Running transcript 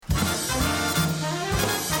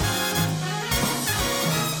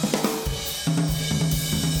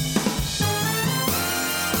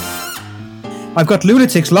I've got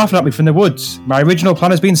lunatics laughing at me from the woods. My original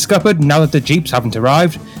plan has been scuppered now that the jeeps haven't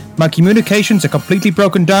arrived. My communications are completely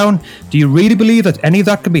broken down. Do you really believe that any of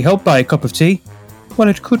that can be helped by a cup of tea? Well,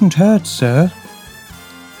 it couldn't hurt, sir.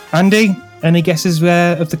 Andy, any guesses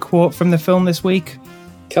of the quote from the film this week?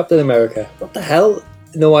 Captain America. What the hell?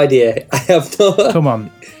 No idea. I have no... Come on.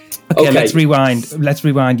 Okay, let's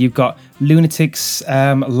rewind. You've got lunatics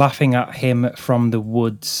laughing at him from the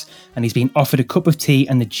woods, and he's been offered a cup of tea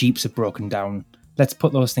and the jeeps have broken down. Let's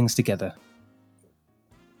put those things together.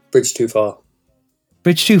 Bridge too far.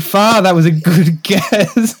 Bridge too far. That was a good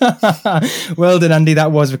guess. Well done, Andy.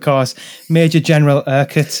 That was, of course, Major General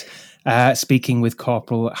Urquhart speaking with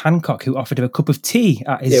Corporal Hancock, who offered him a cup of tea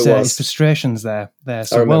at his frustrations there.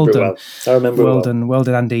 So well done. I remember well. Well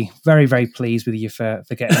done, Andy. Very, very pleased with you for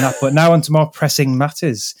getting that. But now on to more pressing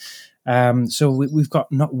matters. So we've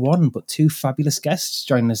got not one, but two fabulous guests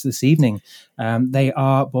joining us this evening. They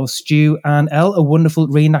are both Stu and Elle, a wonderful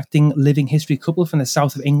reenacting living history couple from the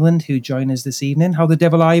south of England who join us this evening. How the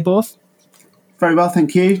devil are you both? Very well,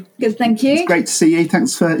 thank you. Good, thank you. It's great to see you.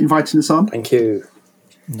 Thanks for inviting us on. Thank you.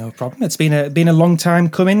 No problem. It's been a long time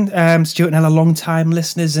coming. Stuart and Elle are long time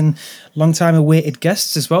listeners and long time awaited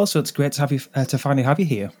guests as well. So it's great to have you to finally have you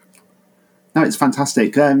here. No, it's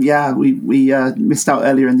fantastic. We missed out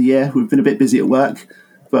earlier in the year. We've been a bit busy at work,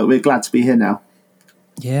 but we're glad to be here now.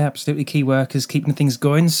 Yeah, absolutely. Key workers keeping things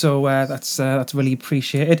going, so that's really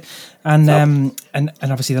appreciated. And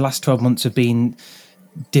obviously the last 12 months have been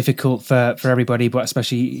difficult for everybody, but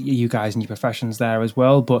especially you guys and your professions there as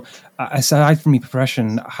well. But aside from your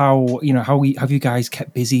profession, how have you guys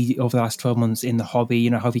kept busy over the last 12 months in the hobby?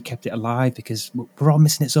 How have you kept it alive? Because we're all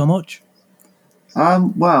missing it so much.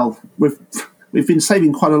 Well, we've been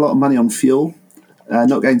saving quite a lot of money on fuel,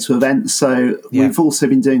 not going to events. So we've also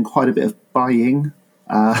been doing quite a bit of buying.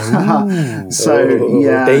 Dangerous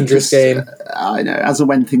game. I know, as and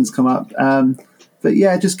when things come up. But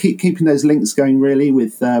yeah, just keeping those links going really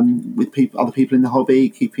with people, other people in the hobby,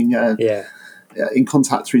 keeping in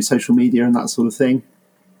contact through social media and that sort of thing.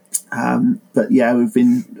 But yeah, we've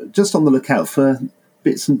been just on the lookout for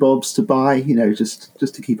bits and bobs to buy, just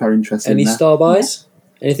to keep our interest in there. Any star buys?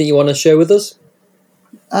 Anything you want to share with us?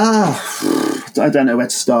 I don't know where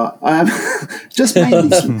to start. Just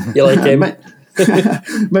mainly, you like him?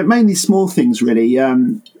 But mainly small things, really.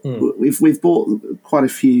 We've bought quite a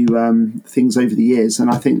few things over the years, and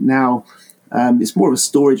I think now it's more of a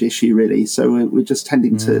storage issue, really. So we're just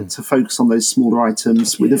tending to focus on those smaller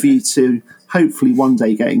items with a view to hopefully one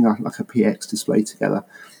day getting like a PX display together.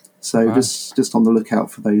 So just on the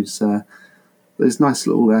lookout for those nice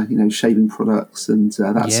little shaving products and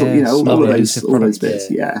that sort all those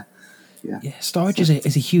bits. Yeah. Storage is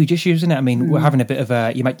a huge issue, isn't it? I mean, we're having a bit of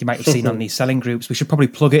a you might have seen on these selling groups. We should probably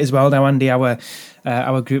plug it as well now, Andy.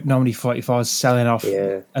 Our group Normandy 44 is selling off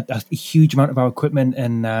a huge amount of our equipment,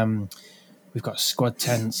 and we've got squad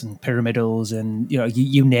tents and pyramidals, and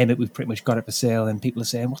you name it, we've pretty much got it for sale. And people are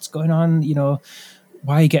saying, "What's going on?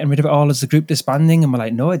 Why are you getting rid of it all? Is the group disbanding?" And we're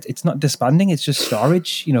like, "No, it's not disbanding. It's just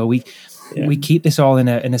storage. We keep this all in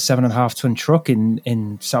a 7.5 ton truck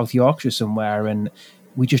in South Yorkshire somewhere, and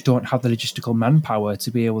we just don't have the logistical manpower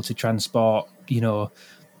to be able to transport,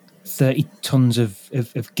 30 tons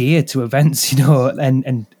of gear to events,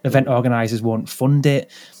 and event organisers won't fund it.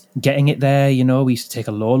 Getting it there, we used to take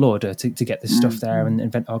a low loader to get this stuff there, and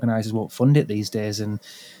event organisers won't fund it these days. And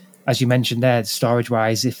as you mentioned there,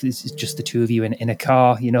 storage-wise, if it's just the two of you in a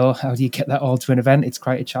car, how do you get that all to an event? It's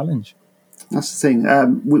quite a challenge. That's the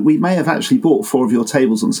thing. We may have actually bought 4 of your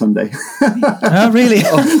tables on Sunday. Oh, really?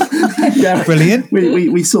 Yeah, brilliant.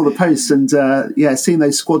 We saw the posts and seeing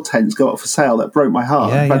those squad tents go up for sale, that broke my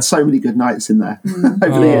heart. I've had so many good nights in there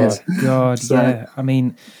over the years. God, yeah. I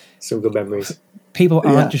mean, some good memories. People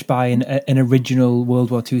aren't just buying an original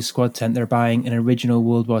World War II squad tent; they're buying an original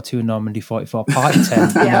World War II Normandy 44 party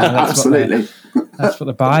tent. Absolutely. That's what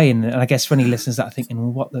they're buying. And I guess for any listeners that are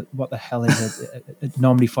thinking, well, what the hell is a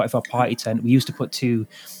Normandy 44 party tent? We used to put 2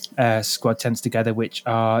 squad tents together, which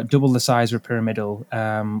are double the size of a pyramidal.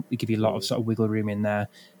 We give you a lot of sort of wiggle room in there.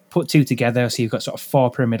 Put 2 together, so you've got sort of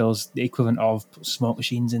 4 pyramidals, the equivalent of smoke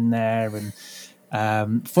machines in there, and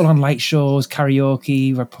full-on light shows,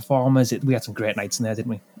 karaoke, performers. We had some great nights in there, didn't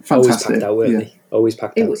we? Fantastic. Always packed out, weren't we? Always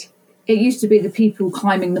packed out. It used to be the people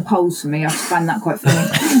climbing the poles for me. I find that quite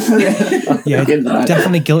funny. Yeah,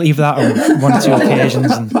 definitely guilty of that on 1 or 2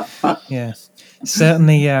 occasions. And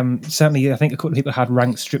certainly, I think a couple of people had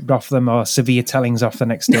rank stripped off them or severe tellings off the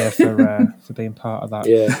next day for being part of that.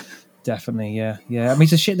 Yeah. Definitely, yeah. I mean,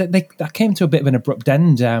 it's a shit that came to a bit of an abrupt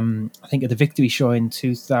end. I think at the Victory show in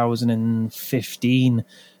 2015, I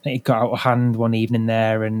think it got out of hand one evening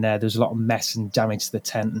there, and there was a lot of mess and damage to the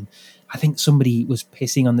tent. And I think somebody was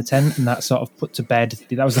pissing on the tent, and that sort of put to bed.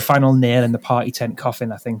 That was the final nail in the party tent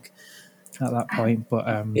coffin, I think, at that point. But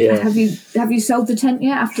have you sold the tent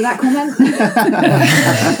yet after that comment?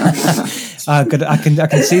 I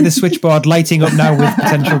can see the switchboard lighting up now with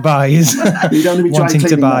potential buyers. You don't want to be wanting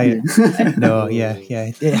to buy it. it. No, yeah.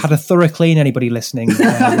 It had a thorough clean. Anybody listening, cut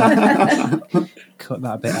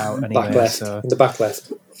that bit out anyway. Back left, so. in the back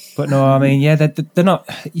left. But no, I mean, yeah, they're not,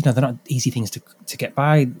 they're not easy things to get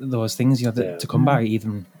by. Those things, to come by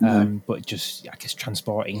even. But just, I guess,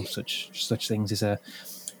 transporting such things is a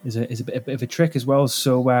bit of a trick as well.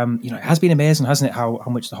 So it has been amazing, hasn't it? How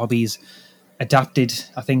much the hobby's adapted,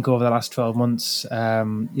 I think, over the last 12 months.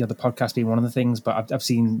 The podcast being one of the things, but I've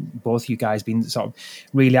seen both you guys being sort of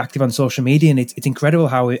really active on social media, and it's incredible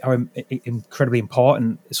how incredibly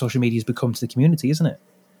important social media has become to the community, isn't it?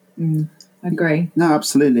 I agree. No,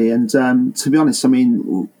 absolutely. And to be honest, I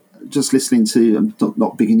mean, just listening to, I'm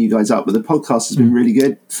not bigging you guys up, but the podcast has been really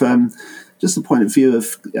good from just the point of view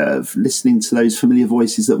of listening to those familiar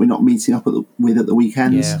voices that we're not meeting up with at the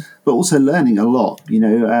weekends, but also learning a lot.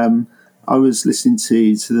 I was listening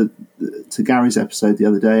to Gary's episode the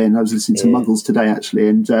other day, and I was listening to Muggles today actually,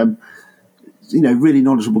 and really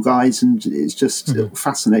knowledgeable guys, and it's just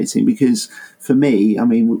fascinating because for me, I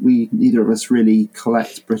mean, we neither of us really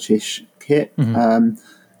collect British kit, and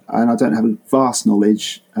I don't have a vast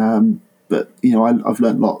knowledge, but I've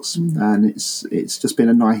learnt lots, and it's just been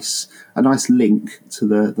a nice link to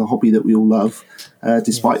the hobby that we all love,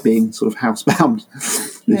 despite being sort of housebound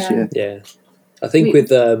this year. Yeah. I think with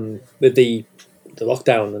the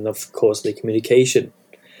lockdown and of course the communication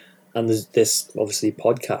and this obviously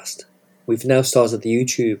podcast, we've now started the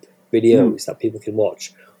YouTube videos that people can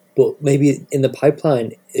watch. But maybe in the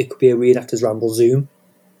pipeline, it could be a Reenactors Ramble Zoom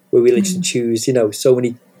where we literally choose, so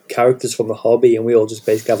many characters from the hobby, and we all just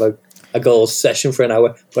basically have a goals session for an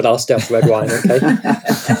hour, but I'll stay off the red wine, okay?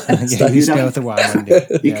 You stay off the wine.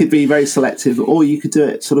 You could be very selective, or you could do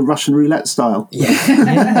it sort of Russian roulette style.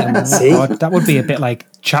 Yeah. See? God, that would be a bit like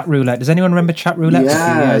chat roulette. Does anyone remember chat roulette?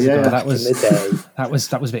 Yeah. That was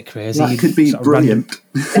a bit crazy. That could be brilliant.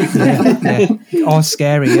 Or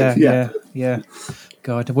scary, yeah.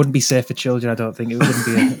 God, it wouldn't be safe for children, I don't think. It wouldn't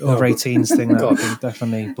be an over 18s thing, that, I think,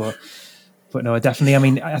 definitely. But no, definitely. I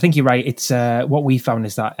mean, I think you're right. It's what we found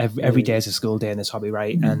is that every day is a school day in this hobby,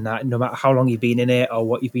 right? And that no matter how long you've been in it or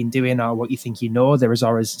what you've been doing or what you think there is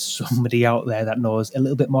always somebody out there that knows a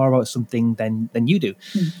little bit more about something than you do.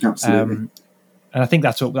 Absolutely. And I think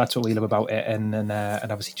that's what we love about it, and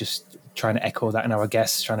obviously just trying to echo that in our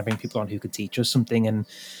guests, trying to bring people on who could teach us something, and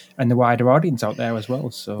the wider audience out there as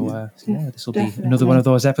well. So this will be another one of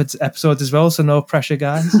those episodes as well. So no pressure,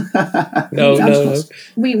 guys. No.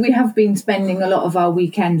 We have been spending a lot of our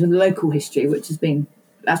weekend with local history, which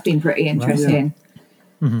that's been pretty interesting.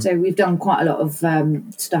 Right, So we've done quite a lot of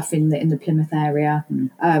stuff in the Plymouth area.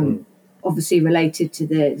 Obviously related to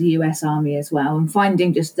the US Army as well, and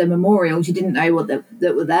finding just the memorials you didn't know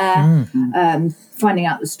that were there, finding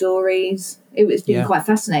out the stories. It's been quite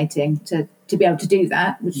fascinating to be able to do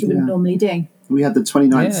that, which you wouldn't normally do. We had the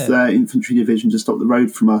 29th Infantry Division just up the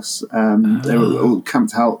road from us. They were all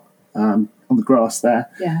camped out on the grass there.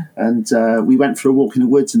 Yeah. And we went for a walk in the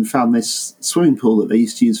woods and found this swimming pool that they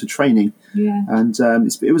used to use for training. Yeah. And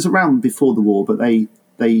it was around before the war, but they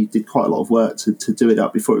did quite a lot of work to do it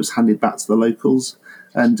up before it was handed back to the locals.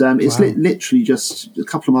 And it's literally just a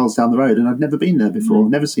couple of miles down the road, and I'd never been there before,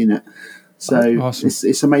 never seen it. So awesome.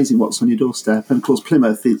 It's amazing what's on your doorstep. And of course,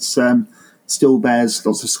 Plymouth, it's still bears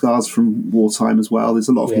lots of scars from wartime as well. There's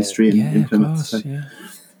a lot of history in Plymouth. Course, so.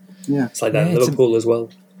 It's like that in Liverpool as well.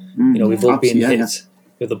 We've all been hit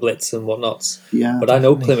with the Blitz and whatnot. Yeah, but I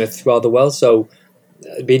know Plymouth rather well, so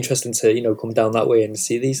it'd be interesting to come down that way and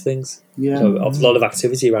see these things. Yeah, so a lot of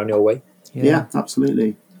activity around your way. Yeah,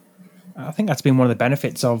 absolutely. I think that's been one of the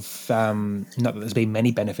benefits of not that there's been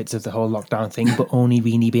many benefits of the whole lockdown thing, but only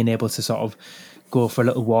really being able to sort of go for a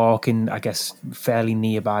little walk, and I guess fairly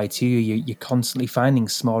nearby to you. You're constantly finding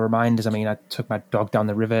small reminders. I mean, I took my dog down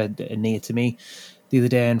the river near to me the other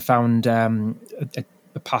day and found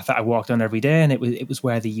a path that I walked on every day, and it was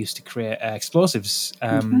where they used to create explosives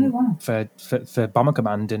for Bomber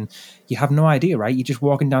Command, and you have no idea, right? You're just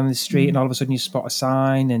walking down the street and all of a sudden you spot a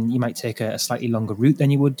sign, and you might take a slightly longer route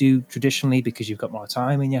than you would do traditionally because you've got more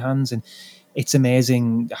time in your hands. And it's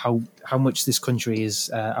amazing how much this country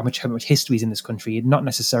is, how much history is in this country. Not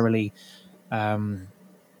necessarily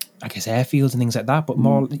I guess airfields and things like that, but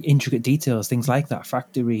more intricate details, things like that,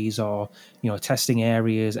 factories or testing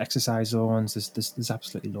areas, exercise zones. There's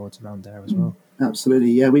absolutely loads around there as well.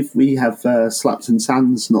 Absolutely, yeah. We have Slapton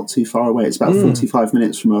Sands not too far away. It's about 45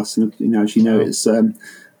 minutes from us, and as you know, it's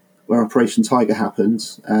where Operation Tiger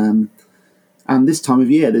happened. And this time of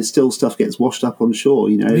year, there's still stuff gets washed up on shore.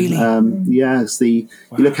 Really? Yeah. You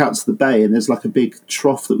look out to the bay, and there's like a big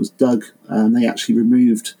trough that was dug, and they actually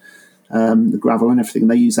removed the gravel and everything,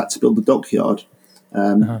 and they used that to build the dockyard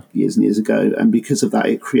years and years ago. And because of that,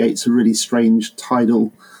 it creates a really strange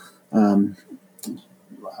tidal. What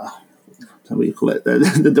do you call it?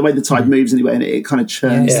 The way the tide moves anyway, and it kind of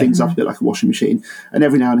churns things up a bit like a washing machine. And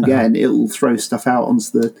every now and again, it'll throw stuff out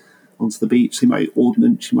onto the beach. So you might get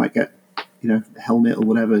ordnance, you might get a helmet or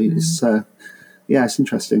whatever. It's it's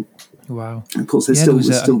interesting. Wow. And of course, there's still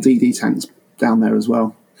DD tanks down there as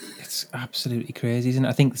well. It's absolutely crazy, isn't it?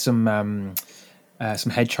 I think some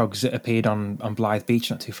hedgehogs that appeared on Blythe Beach,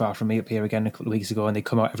 not too far from me, up here again a couple of weeks ago, and they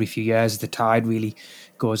come out every few years as the tide really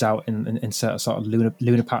goes out in sort of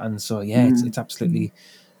lunar patterns. So it's absolutely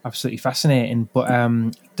fascinating. But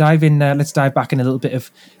let's dive back in a little bit of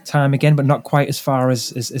time again, but not quite as far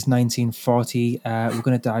as 1940. We're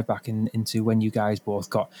going to dive back into when you guys both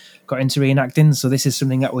got into reenacting. So this is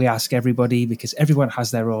something that we ask everybody because everyone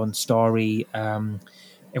has their own story.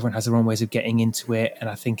 Everyone has their own ways of getting into it, and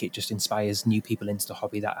I think it just inspires new people into the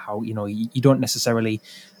hobby. That how you don't necessarily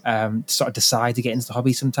sort of decide to get into the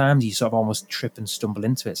hobby. Sometimes you sort of almost trip and stumble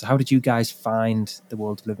into it. So how did you guys find the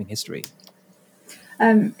world of living history?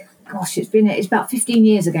 It's about 15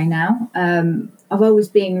 years ago now. I've always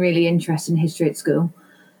been really interested in history at school,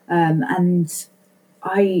 and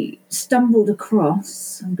I stumbled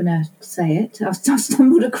across. I'm going to say it. I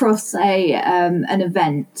stumbled across an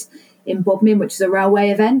event in Bodmin, which is a railway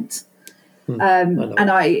event. And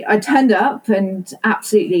I turned up and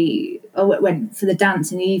absolutely went for the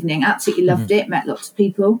dance in the evening, absolutely loved it, met lots of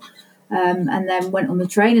people, and then went on the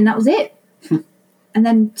train, and that was it. And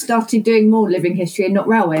then started doing more living history and not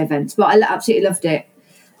railway events, but I absolutely loved it.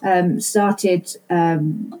 Started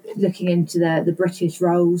looking into the British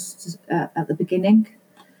roles at the beginning,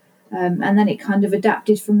 and then it kind of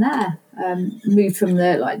adapted from there. Moved from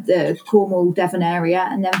the Cornwall, Devon area,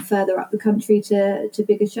 and then further up the country to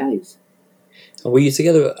bigger shows. And were you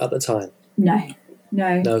together at the time? No.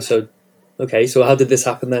 So, okay. So how did this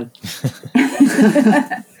happen then?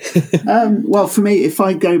 Well, for me, if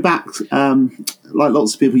I go back, like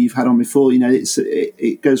lots of people you've had on before,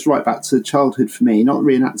 it goes right back to childhood for me. Not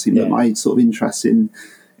reenacting, but my sort of interest in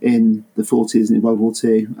the 40s and in World War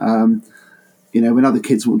II. When other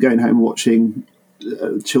kids were going home watching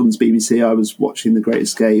children's BBC, I was watching The Great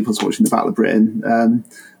Escape. I was watching the Battle of Britain,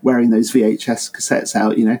 wearing those VHS cassettes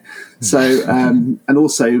out. So and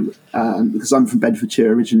also because I'm from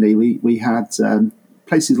Bedfordshire originally, we had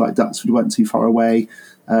places like Duxford weren't too far away.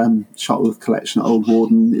 Shuttleworth Collection at Old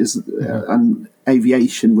Warden and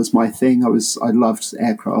aviation was my thing. I loved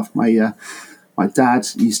aircraft. My dad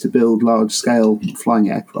used to build large-scale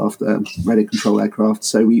flying aircraft, radar control aircraft.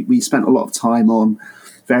 So we spent a lot of time on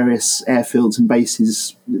various airfields and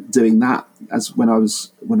bases doing that as when I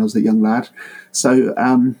was a young lad. So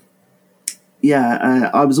I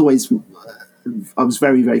was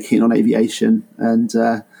very, very keen on aviation, and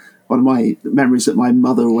one of my memories that my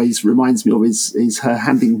mother always reminds me of is her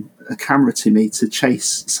handing a camera to me to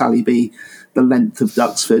chase Sally B the length of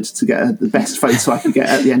Duxford to get the best photo I could get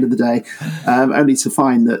at the end of the day, only to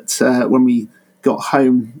find that when we got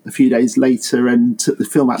home a few days later and took the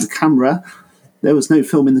film out of the camera, there was no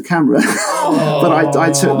film in the camera. But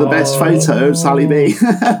I took the best photo of Sally B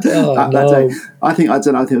that day. I think I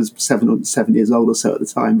was 7 years old or so at the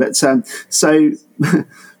time. But so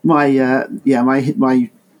my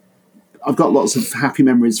I've got lots of happy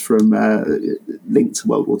memories from linked to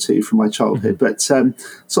World War II from my childhood. But sort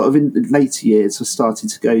of in later years, I started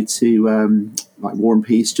to go to like War and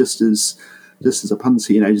Peace just as a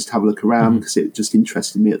punter, just to have a look around because it just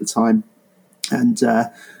interested me at the time. And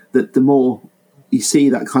the more you see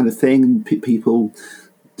that kind of thing and people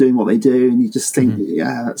doing what they do, and you just think,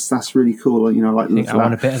 that's really cool. I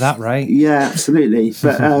want a bit of that, right? Yeah, absolutely.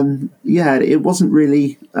 But it wasn't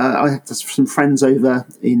really. I had some friends over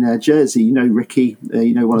in Jersey. Ricky,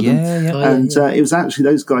 one of them, and it was actually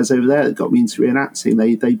those guys over there that got me into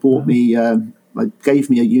reenacting. They bought me, gave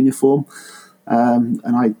me a uniform, and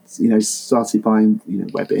I started buying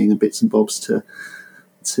webbing and bits and bobs to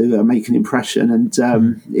make an impression, and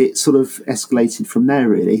it sort of escalated from there,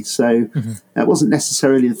 really. So that wasn't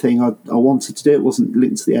necessarily the thing I wanted to do. It wasn't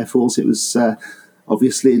linked to the Air Force. It was I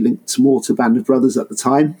obviously linked more to Band of Brothers at the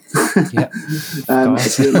time.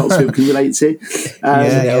 So lots of people can relate to.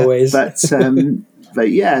 Always. But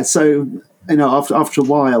yeah, so after a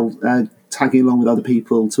while, tagging along with other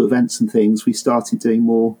people to events and things, we started doing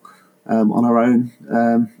more on our own,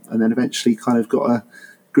 and then eventually kind of got a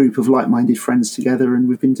group of like-minded friends together, and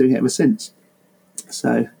we've been doing it ever since.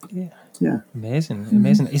 So yeah, amazing.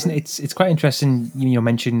 Isn't it? It's quite interesting. You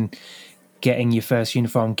mentioned getting your first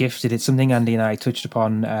uniform gifted. It's something Andy and I touched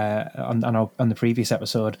upon on the previous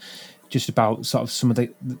episode, just about sort of some of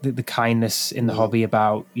the kindness in the hobby.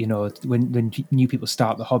 About when new people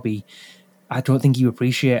start the hobby, I don't think you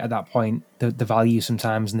appreciate at that point the value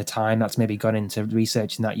sometimes and the time that's maybe gone into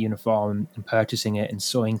researching that uniform and purchasing it and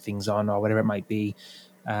sewing things on or whatever it might be.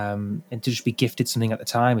 And to just be gifted something at the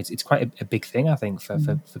time, it's quite a big thing, I think,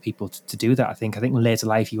 for people to do that. I think in later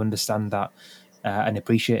life you understand that and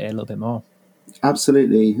appreciate it a little bit more.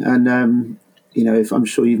 Absolutely. And if I'm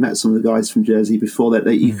sure you've met some of the guys from Jersey before,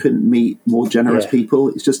 that you couldn't meet more generous people.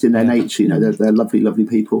 It's just in their nature. They're lovely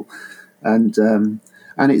people, and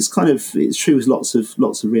it's true with lots of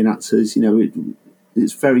reenactors.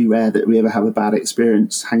 It's very rare that we ever have a bad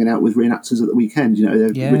experience hanging out with reenactors at the weekend.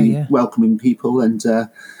 They're really welcoming people, and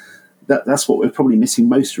that's what we're probably missing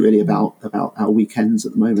most really about our weekends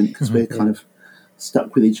at the moment, because we're kind of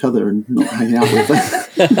stuck with each other and not hanging out with them.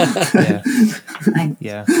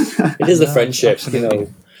 It is the friendship,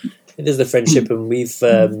 It is the friendship, and we've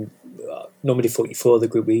normally 44, the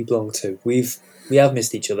group we belong to, we have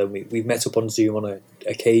missed each other. We've met up on Zoom on an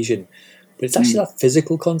occasion. But it's actually that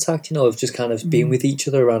physical contact, of just kind of being with each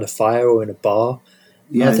other around a fire or in a bar.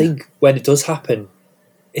 Yeah. And I think when it does happen,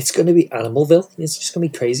 it's going to be Animalville. It's just going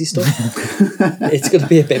to be crazy stuff. It's going to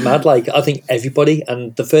be a bit mad. Like, I think everybody,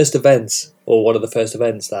 and the first events, or one of the first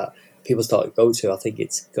events that people start to go to, I think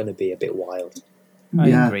it's going to be a bit wild. I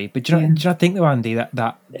agree. But do you not think, though, Andy,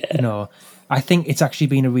 that I think it's actually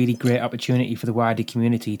been a really great opportunity for the wider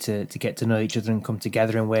community to get to know each other and come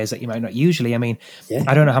together in ways that you might not usually. I mean,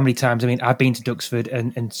 I don't know how many times. I mean, I've been to Duxford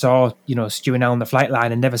and saw Stu Elle on the flight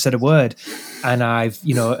line and never said a word. And I've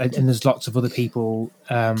and there's lots of other people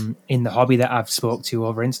in the hobby that I've spoke to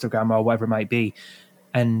over Instagram or whatever it might be,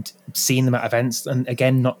 and seen them at events and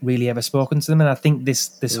again not really ever spoken to them. And I think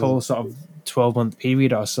this whole sort of 12-month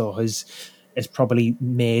period or so has probably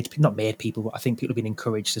not made people, but I think people have been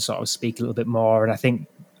encouraged to sort of speak a little bit more. And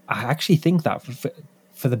I actually think that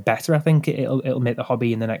for the better. I think it'll make the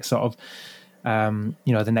hobby in the next sort of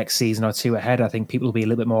the next season or two ahead. I think people will be a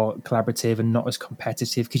little bit more collaborative and not as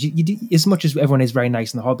competitive, because you do, as much as everyone is very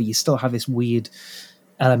nice in the hobby, you still have this weird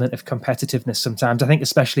element of competitiveness sometimes. I think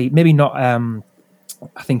especially maybe not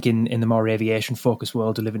I think in the more aviation focused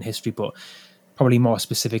world we live in history, but probably more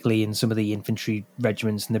specifically in some of the infantry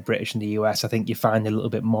regiments in the British and the US, I think you find a little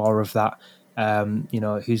bit more of that.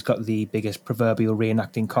 Who's got the biggest proverbial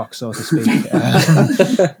reenacting cock, so to speak.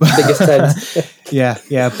 Biggest tent.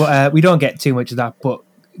 Yeah. But we don't get too much of that. But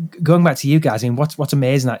going back to you guys, I mean, what's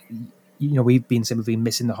amazing that we've been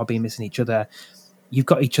missing the hobby, missing each other. You've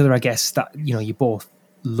got each other, I guess. That you both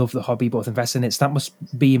love the hobby, both invest in it. So that must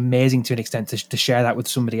be amazing to an extent to share that with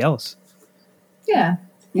somebody else. Yeah.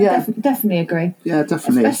 Yeah, definitely agree. Yeah,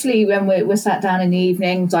 definitely. Especially when we're sat down in the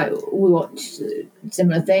evenings, like we watch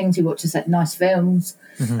similar things. We watch nice films.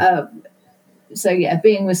 Mm-hmm. So yeah,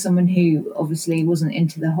 being with someone who obviously wasn't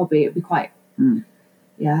into the hobby, it'd be quite.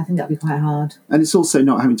 Yeah, I think that'd be quite hard. And it's also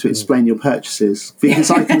not having to explain your purchases, because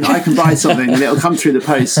I can buy something and it'll come through the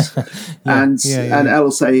post, and Elle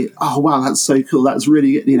will say, "Oh wow, that's so cool. That's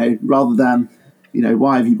really rather than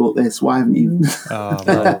why have you bought this? Why haven't you?" Oh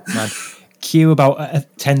man. Cue about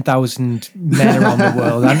 10,000 men around the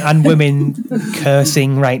world and women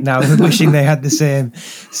cursing right now, wishing they had the same.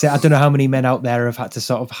 So I don't know how many men out there have had to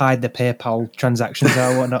sort of hide their PayPal transactions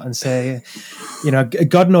or whatnot and say,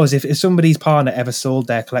 God knows if somebody's partner ever sold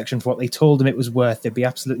their collection for what they told them it was worth, they'd be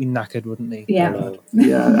absolutely knackered, wouldn't they? Yeah.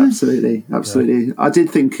 Yeah, absolutely. Yeah. I did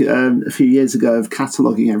think a few years ago of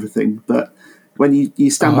cataloguing everything, but when you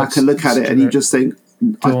stand back and look at it and you just think,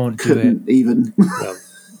 I couldn't even... Yeah.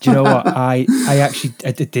 Do you know what? I actually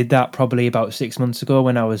did that probably about 6 months ago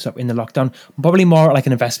when I was up in the lockdown. Probably more like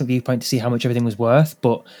an investment viewpoint to see how much everything was worth.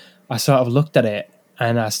 But I sort of looked at it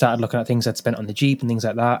and I started looking at things I'd spent on the Jeep and things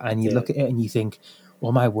like that. And you look at it and you think,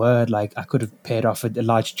 oh my word, like I could have paid off a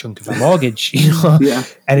large chunk of my mortgage, Yeah.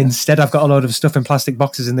 And instead I've got a load of stuff in plastic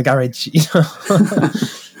boxes in the garage,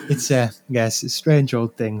 It's it's a strange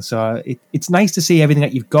old thing. So it's nice to see everything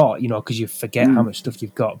that you've got, because you forget how much stuff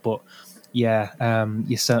you've got. But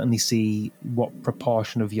you certainly see what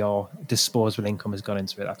proportion of your disposable income has gone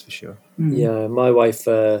into it, that's for sure. Yeah, my wife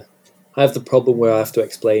I have the problem where I have to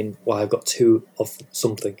explain why I've got 2 of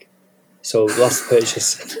something. So the last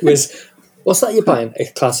purchase was, what's that you're buying? A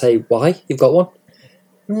Class A. Why? You've got one?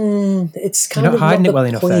 It's kind You're not of hiding not it the well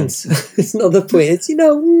enough then. It's not the point. It's,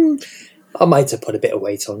 I might have put a bit of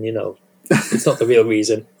weight on, It's not the real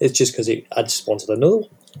reason. It's just because I just wanted another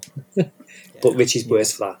one. But Richie's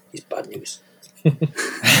worse for that. He's bad news.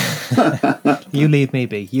 You leave me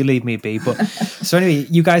be. But so anyway,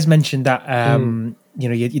 you guys mentioned that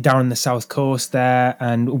you're down on the south coast there,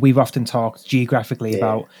 and we've often talked geographically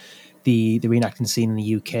about the reenacting scene in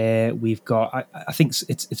the UK. We've got, I think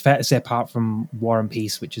it's fair to say, apart from War and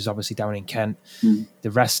Peace, which is obviously down in Kent,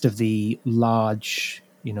 the rest of the large,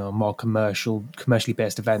 more commercially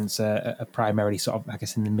based events are primarily sort of, I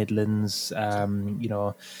guess, in the Midlands,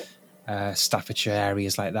 Staffordshire,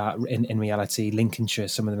 areas like that. In reality, Lincolnshire,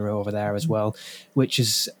 some of them are over there as well, which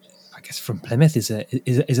is, I guess, from Plymouth is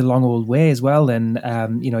a long old way as well. And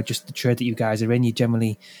just the trade that you guys are in, you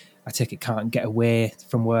generally, I take it, can't get away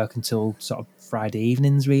from work until sort of Friday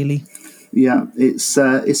evenings, really. Yeah, it's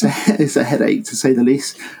a headache, to say the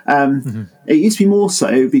least. It used to be more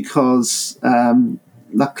so because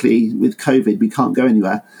luckily with COVID we can't go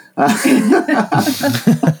anywhere.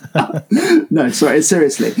 No, sorry,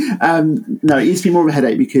 seriously. No, it used to be more of a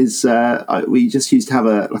headache because we just used to have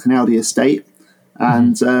an Audi estate,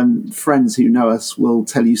 and friends who know us will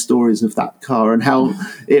tell you stories of that car and how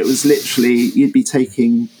it was literally, you'd be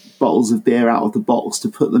taking bottles of beer out of the box to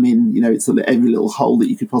put them in, it's every little hole that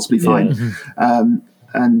you could possibly find.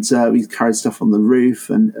 And we carried stuff on the roof,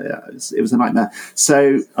 and it was a nightmare.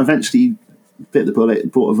 So eventually bit the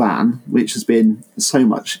bullet, bought a van, which has been so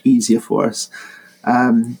much easier for us.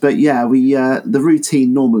 But yeah, we the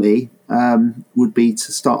routine normally would be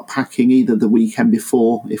to start packing either the weekend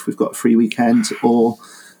before, if we've got a free weekend, or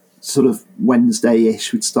sort of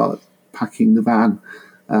Wednesday-ish, we'd start packing the van,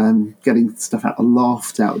 getting stuff out of the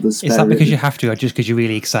loft, out of the spare. Is that because you have to, or just because you're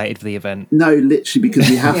really excited for the event? No, literally because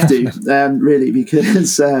we have to, really,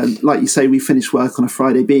 because like you say, we finish work on a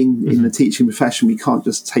Friday. Being in the teaching profession, we can't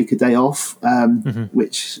just take a day off,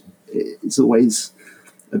 which is always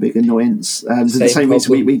a big annoyance. For the same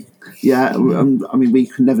reason we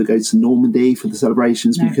can never go to Normandy for the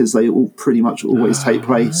celebrations because they all pretty much always take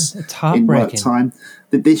place in work time.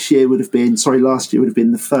 Last year would have been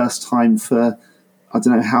the first time for, I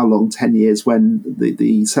don't know how long, 10 years, when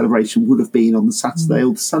the celebration would have been on the Saturday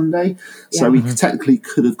or the Sunday. So we technically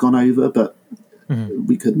could have gone over, but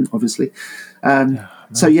we couldn't, obviously.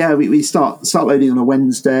 So yeah, we start loading on a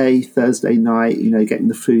Wednesday, Thursday night, getting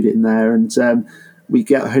the food in there, and we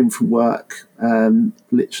get home from work.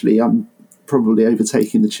 Literally, I'm probably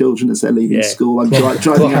overtaking the children as they're leaving school. I'm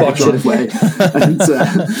driving out the driveway and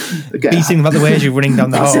beating them out the way as you're running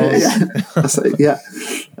down the halls.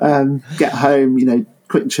 Get home,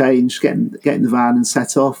 quick change, get in the van and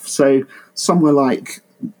set off. So somewhere like,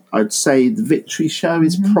 I'd say the Victory Show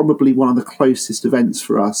is probably one of the closest events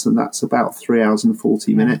for us, and that's about 3 hours and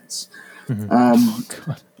 40 minutes.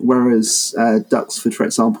 Whereas Duxford, for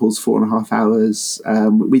example, is 4.5 hours.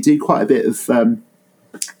 We do quite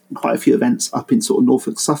a few events up in sort of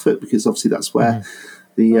Norfolk, Suffolk, because obviously that's where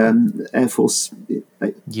the Air Force,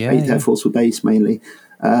 8th Air Force were based mainly.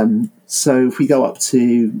 So if we go up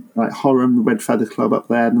to like Horham, the Red Feather Club up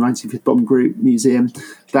there, the 95th Bomb Group Museum,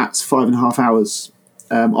 that's 5.5 hours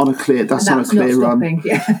on a clear. That's on a clear run.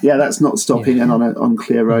 Yeah, that's not stopping, and on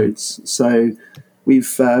clear roads. So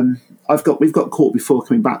we've got caught before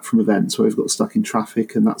coming back from events where we've got stuck in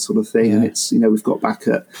traffic and that sort of thing, and it's we've got back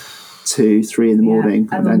at 2-3 in the morning,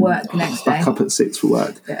 and then work the next day. Back up at 6 for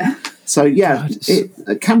work. So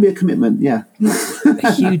it can be a commitment.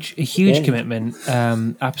 A huge commitment,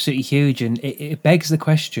 absolutely huge, and it begs the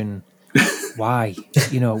question, why?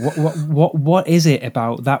 What is it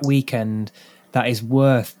about that weekend that is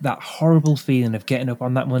worth that horrible feeling of getting up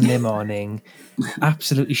on that Monday morning,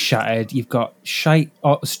 absolutely shattered? You've got shite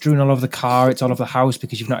strewn all over the car, it's all over the house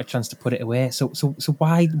because you've not had a chance to put it away. So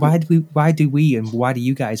why do we and why do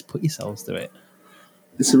you guys put yourselves through it?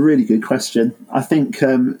 It's a really good question. I think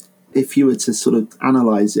if you were to sort of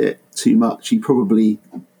analyse it too much, you probably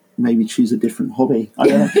maybe choose a different hobby. I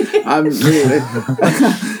don't know. Really.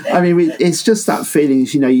 I mean, it's just that feeling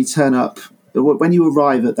as you turn up. When you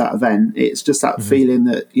arrive at that event, it's just that feeling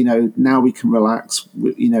that now we can relax.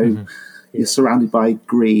 You're surrounded by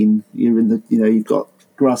green. You're in the you've got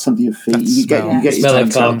grass under your feet. You get your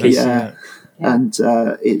tent up, and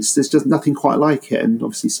there's just nothing quite like it. And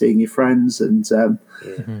obviously seeing your friends and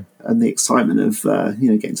the excitement of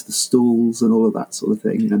getting to the stalls and all of that sort of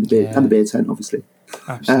thing, and the beer tent, obviously.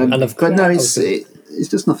 Absolutely. But no, it's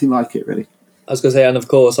just nothing like it, really. I was going to say, and of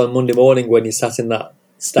course on Monday morning when you sat in that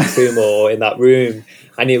staff room or in that room,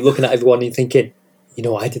 and you're looking at everyone and you're thinking, you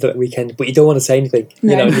know, I did that weekend, but you don't want to say anything.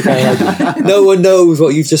 No. You know, you're kind of like, no one knows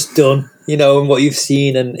what you've just done, you know, and what you've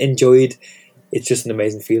seen and enjoyed. It's just an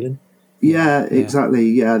amazing feeling. Yeah, exactly.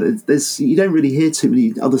 Yeah, there's you don't really hear too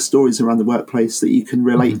many other stories around the workplace that you can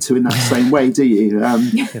relate to in that same way, do you?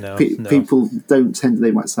 No. People don't tend to.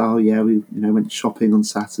 They might say, "Oh, yeah, we went shopping on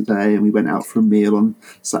Saturday and we went out for a meal on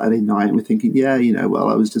Saturday night." And we're thinking, "Yeah, well,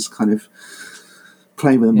 I was just kind of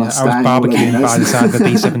playing with a Mustang." I was barbecuing by the side of a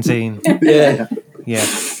B-17.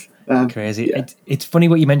 Yeah. Crazy. Yeah. It's funny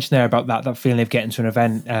what you mentioned there about that feeling of getting to an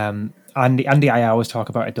event. Andy, I always talk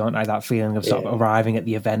about it, don't I? That feeling of sort of arriving at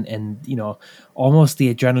the event and, almost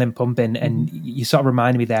the adrenaline pumping. And you sort of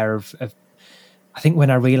reminded me there of I think when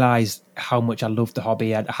I realised how much I loved the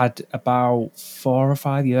hobby, I'd had about 4 or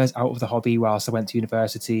 5 years out of the hobby whilst I went to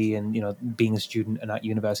university, and being a student and at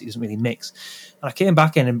university doesn't really mix. And I came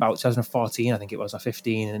back in about 2014, I think it was, or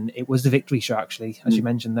 15, and it was the Victory Show, actually, as you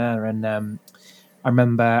mentioned there. And I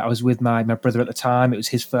remember I was with my brother at the time. It was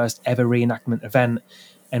his first ever reenactment event.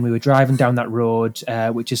 And we were driving down that road,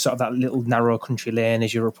 which is sort of that little narrow country lane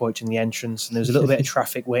as you're approaching the entrance. And there was a little bit of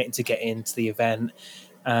traffic waiting to get into the event.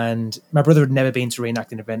 And my brother had never been to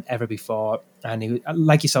reenact an event ever before. And he,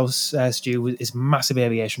 like yourself, Stu, is a massive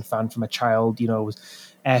aviation fan from a child, was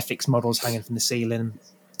Airfix models hanging from the ceiling.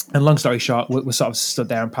 And long story short, we're sort of stood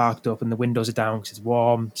there and parked up, and the windows are down because it's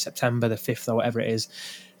warm, September the 5th or whatever it is.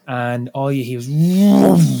 And all you hear is, 2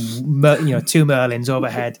 Merlins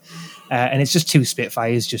overhead. And it's just 2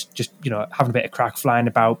 Spitfires, just having a bit of crack flying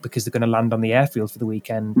about because they're going to land on the airfield for the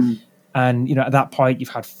weekend. And, at that point, you've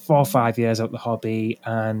had 4 or 5 years out the hobby,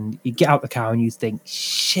 and you get out the car and you think,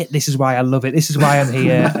 shit, this is why I love it. This is why I'm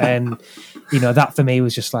here. And, that for me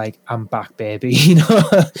was just like, I'm back, baby.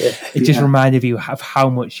 It just reminded you of how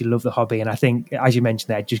much you love the hobby. And I think, as you mentioned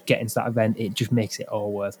there, just getting to that event, it just makes it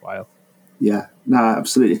all worthwhile. Yeah, no,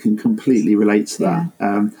 absolutely. I can completely relate to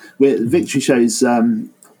that. Victory Show's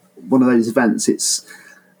one of those events.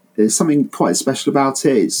 There's something quite special about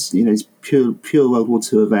it. It's it's pure World War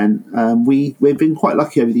II event. We've been quite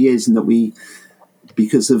lucky over the years in that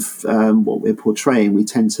because of what we're portraying, we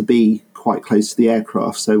tend to be quite close to the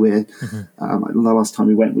aircraft. So we're the last time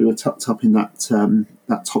we went, we were tucked up in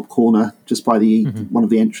that top corner just by the one of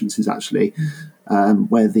the entrances actually,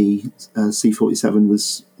 where the C-47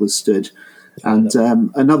 was stood. And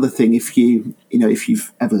another thing, if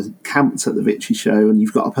you've ever camped at the Victory Show and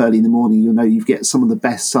you've got up early in the morning, you'll know you get some of the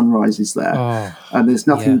best sunrises there. And there's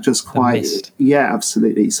nothing just quite... Yeah,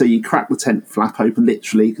 absolutely. So you crack the tent flap open,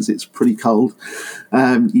 literally, because it's pretty cold.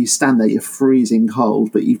 You stand there, you're freezing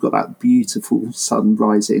cold, but you've got that beautiful sun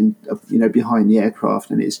rising, behind the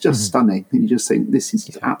aircraft, and it's just stunning. And you just think, this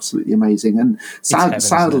is absolutely amazing. And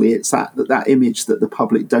sadly, it's that image that the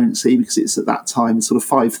public don't see because it's at that time, sort of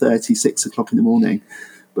 5:30, 6 o'clock in the morning,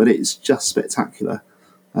 but it's just spectacular.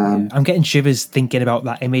 I'm getting shivers thinking about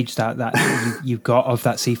that image that you've got of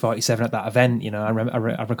that C-47 at that event. I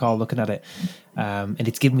recall looking at it, and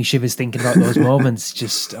it's giving me shivers thinking about those moments.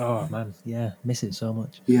 Just miss it so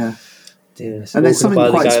much. Yeah, and there's something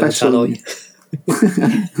quite special.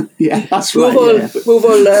 Yeah, that's right. Move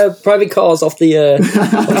on private cars off the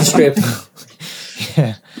strip.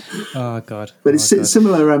 Yeah. Oh God! But it's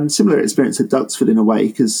similar experience at Duxford in a way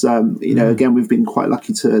because again we've been quite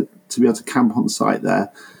lucky to be able to camp on site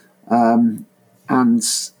there, and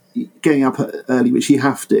getting up early, which you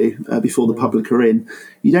have to before the public are in.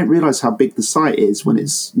 You don't realise how big the site is when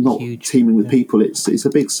it's not teeming with people. It's a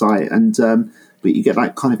big site, and but you get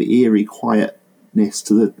that kind of eerie quietness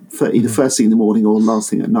to either first thing in the morning or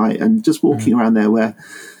last thing at night, and just walking around there where.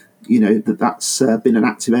 That's been an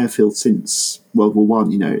active airfield since World War One.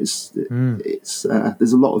 It's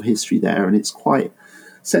there's a lot of history there, and it's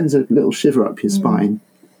sends a little shiver up your spine.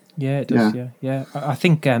 Yeah, it does. Yeah. I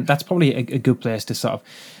think that's probably a good place to sort of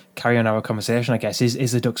carry on our conversation. I guess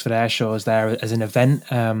is the Duxford Air Shows there as an event.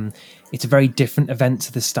 It's a very different event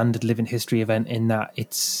to the standard living history event in that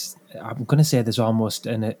I'm going to say there's almost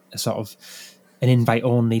a sort of an invite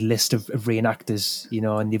only list of reenactors,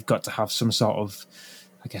 and you've got to have some sort of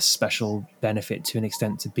special benefit to an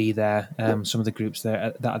extent to be there. Some of the groups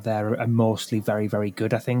that are there are mostly very, very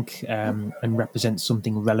good, I think, and represent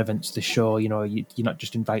something relevant to the show. You're not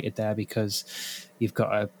just invited there because you've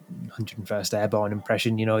got a 101st Airborne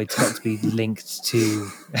impression. It's got to be linked to,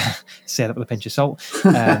 say that with a pinch of salt,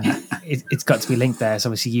 it's got to be linked there. So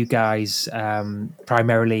obviously you guys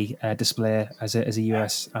primarily display as a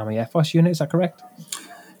US Army Air Force unit, is that correct?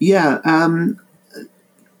 Yeah.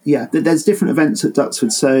 Yeah, there's different events at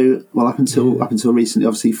Duxford. So, up until recently,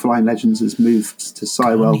 obviously, Flying Legends has moved to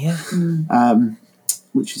Sywell,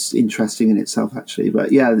 which is interesting in itself, actually.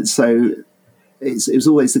 But yeah, so it was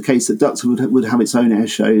always the case that Duxford would have its own air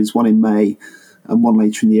shows, one in May and one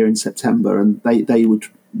later in the year in September, and they would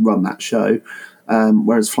run that show.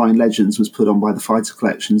 Whereas Flying Legends was put on by the Fighter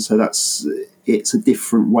Collection, so it's a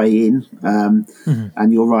different way in.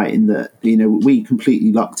 And you're right in that, we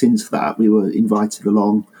completely lucked into that. We were invited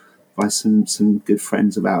along by some good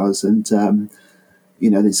friends of ours, and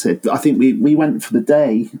they said, I think we went for the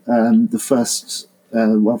day. The first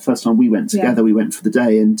time we went together, we went for the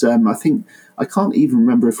day, and I can't even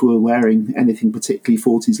remember if we were wearing anything particularly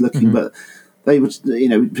 40s looking, but they would,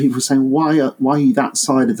 people were saying, why are you that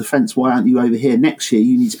side of the fence? Why aren't you over here? Next year,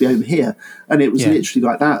 you need to be over here. And it was literally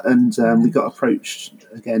like that. And we got approached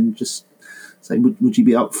again, just saying, would you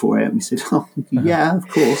be up for it? And we said, yeah, of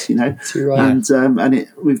course, Right. And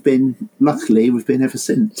we've been ever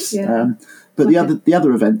since. Yeah. But the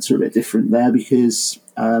other events are a bit different there because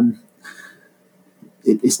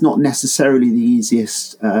it's not necessarily the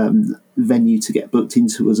easiest venue to get booked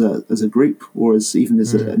into as a group or as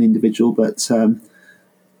an individual, but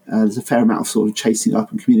there's a fair amount of sort of chasing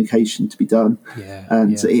up and communication to be done,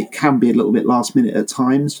 it can be a little bit last minute at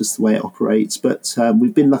times, just the way it operates. But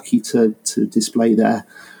we've been lucky to display there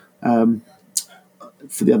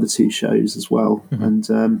for the other two shows as well, and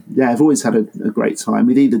I've always had a great time.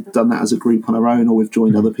 We've either done that as a group on our own, or we've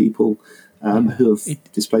joined other people who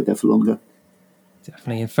have displayed there for longer.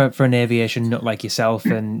 Definitely, and for an aviation nut like yourself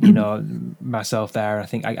and myself there, I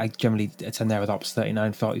think I generally attend there with Ops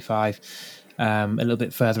 3945, a little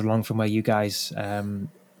bit further along from where you guys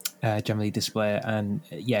generally display. And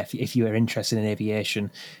if you are interested in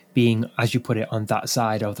aviation, being, as you put it, on that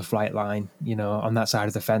side of the flight line, on that side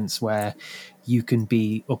of the fence where you can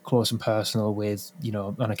be up close and personal with,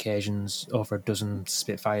 on occasions over a dozen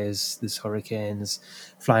Spitfires, there's Hurricanes,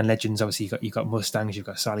 Flying Legends. Obviously, you've got Mustangs, you've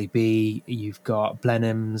got Sally B, you've got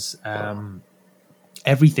Blenheims,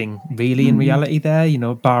 everything really in reality there.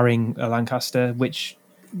 Barring a Lancaster, which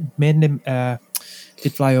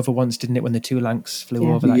did fly over once, didn't it? When the two Lancs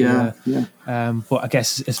flew over that year. Yeah. But I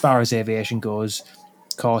guess as far as aviation goes,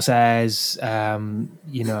 Corsairs,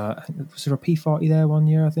 was there a P40 there one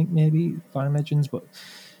year, I think, maybe, Flying Legends, but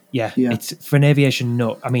it's for an aviation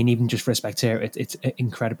nut. I mean, even just for a spectator, it's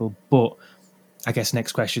incredible. But I guess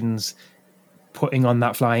next question's putting on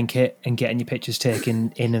that flying kit and getting your pictures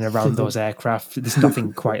taken in and around those aircraft. There's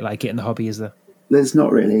nothing quite like it in the hobby, is there? There's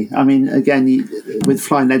not really. I mean, again, with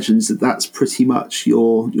Flying Legends, that's pretty much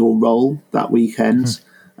your role that weekend.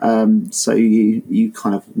 So you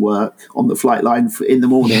kind of work on the flight line in the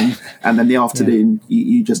morning, and then the afternoon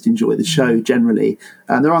you just enjoy the show generally.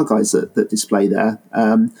 And there are guys that display there,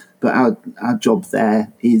 but our job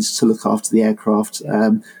there is to look after the aircraft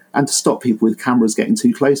and to stop people with cameras getting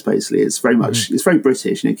too close. Basically, it's very much it's very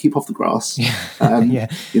British. Keep off the grass. When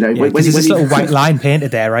there's this little white line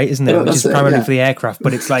painted there, right? Isn't it? Which is primarily for the aircraft,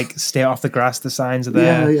 but it's like stay off the grass. The signs are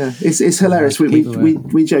there. Yeah. It's hilarious.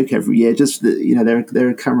 We joke every year. Just that, there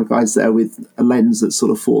are camera guys there with a lens that's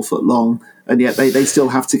sort of 4 foot long, and yet they still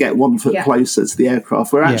have to get 1 foot closer to the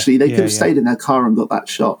aircraft. Where actually they could have stayed in their car and got that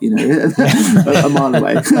shot, a mile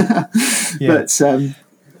away. But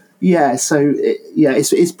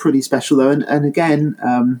it's pretty special though, and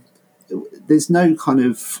again, there's no kind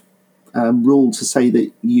of rule to say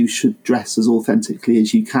that you should dress as authentically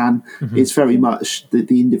as you can. It's very much the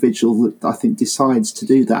individual that I think decides to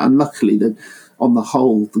do that, and luckily, on the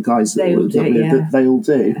whole, the guys they all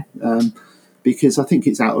do, because I think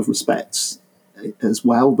it's out of respect as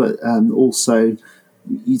well, but also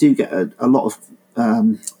you do get a lot of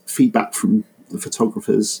feedback from the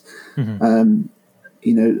photographers.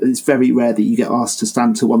 It's very rare that you get asked to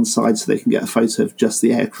stand to one side so they can get a photo of just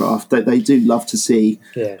the aircraft. They do love to see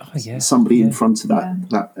somebody in front of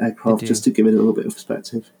that aircraft, just to give it a little bit of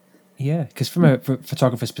perspective. Yeah, because from a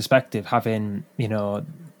photographer's perspective, having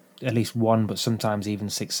at least one, but sometimes even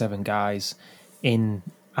 6-7 guys in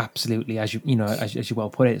absolutely, as you well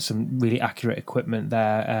put it, some really accurate equipment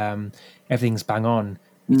there. Everything's bang on.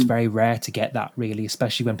 It's very rare to get that, really,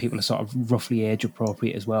 especially when people are sort of roughly age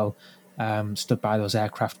appropriate as well. Stood by those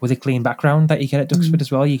aircraft with a clean background that you get at Duxford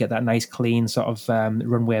as well. You get that nice clean sort of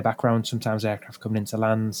runway background, sometimes aircraft coming into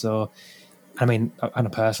land. So I mean, on a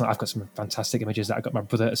personal, I've got some fantastic images that I got my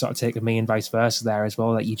brother to sort of take with me and vice versa there as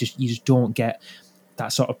well. Like you just don't get that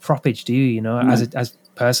sort of proppage, do you? As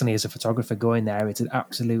personally as a photographer going there, it's an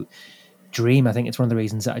absolute dream. I think it's one of the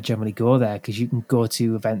reasons that I generally go there, because you can go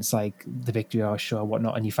to events like the Victory Hour show or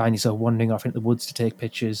whatnot, and you find yourself wandering off into the woods to take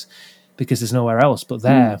pictures because there's nowhere else. But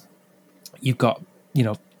there, you've got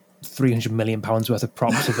 £300 million worth of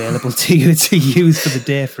props available to you to use for the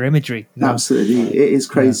day for imagery. Absolutely, it is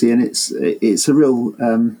crazy, and it's a real.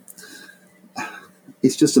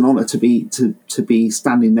 It's just an honour to be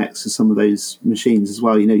standing next to some of those machines as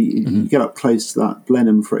well. You get up close to that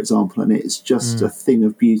Blenheim, for example, and it's just a thing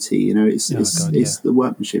of beauty. It's the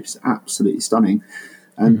workmanship is absolutely stunning,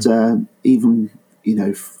 and even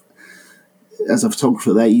as a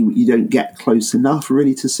photographer, there you don't get close enough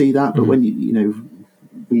really to see that, but when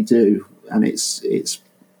we do, and it's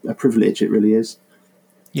a privilege. It really is.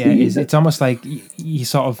 Yeah, it's almost like you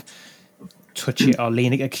sort of touch it or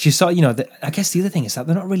lean it, because you sort of, I guess the other thing is that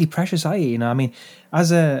they're not really precious, are you? I mean,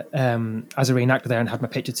 as a reenactor there and had my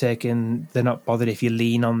picture taken, they're not bothered if you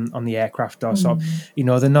lean on the aircraft or sort of,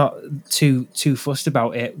 they're not too fussed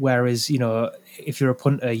about it. Whereas, if you're a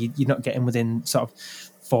punter, you're not getting within sort of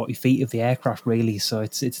 40 feet of the aircraft really, so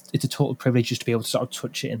it's a total privilege just to be able to sort of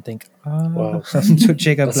touch it and think, wow, I'm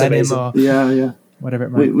touching a Blenheim or whatever it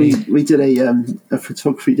might be. We did a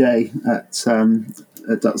photography day at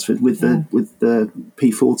Duxford with the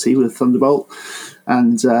P40 with Thunderbolt,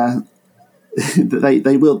 and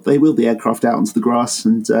they wheeled the aircraft out onto the grass,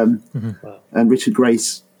 and Richard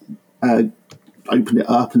Grace opened it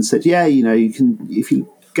up and said, you can, if you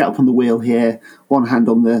get up on the wheel here, one hand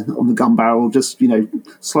on the gun barrel, just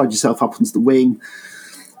slide yourself up onto the wing,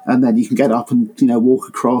 and then you can get up and walk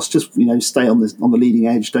across, just stay on the leading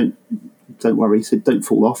edge, don't worry, so don't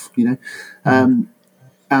fall off,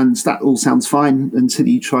 and that all sounds fine until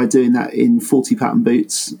you try doing that in 40 pattern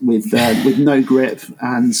boots with no grip,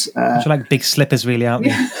 and which are like big slippers really, aren't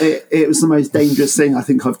they? It was the most dangerous thing I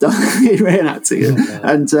think I've done in reenacting,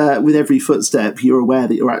 and with every footstep you're aware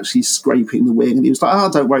that you're actually scraping the wing, and he was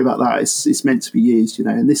like, don't worry about that, it's meant to be used,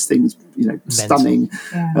 and this thing's stunning,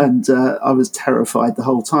 and I was terrified the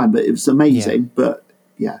whole time, but it was amazing. But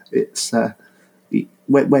it's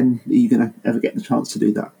when are you going to ever get the chance to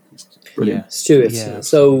do that? Brilliant. Stuart,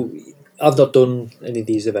 so I've not done any of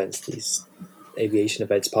these events, these aviation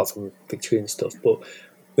events, apart from Victorian stuff, but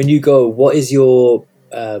when you go, what is your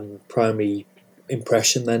primary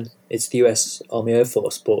impression then? It's the US Army Air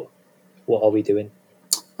Force, but what are we doing?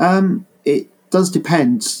 It does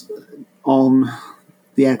depend on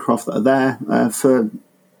the aircraft that are there. For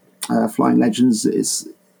Flying Legends,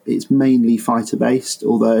 it's mainly fighter based,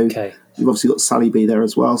 although you've obviously got Sally B there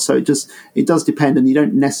as well. So it does depend, and you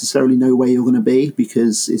don't necessarily know where you're going to be,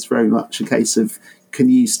 because it's very much a case of, can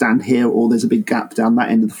you stand here, or there's a big gap down that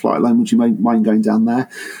end of the flight line, would you mind going down there?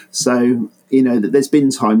 So there's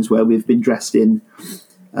been times where we've been dressed in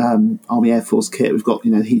Army Air Force kit, we've got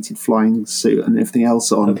heated flying suit and everything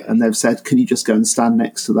else on, and they've said, can you just go and stand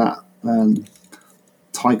next to that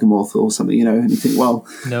Tiger Moth or something, and you think, well,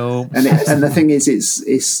 no. And the thing is,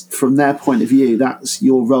 it's from their point of view, that's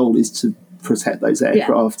your role, is to protect those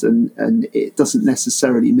aircraft, and it doesn't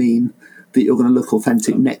necessarily mean that you're going to look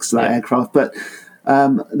authentic next to that aircraft. But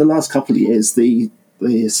the last couple of years, the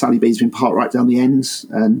Sally B's been parked right down the end,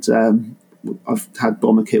 and I've had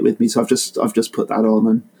bomber kit with me, so I've just put that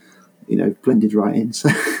on and blended right in. So,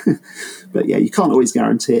 but you can't always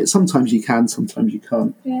guarantee it. Sometimes you can, sometimes you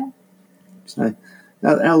can't. Yeah. So.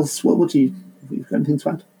 Els, what do you got anything to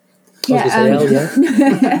add?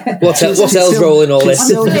 What's Elle's role in all this?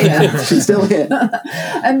 She's still here.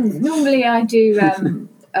 Normally I do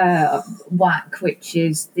WAC, which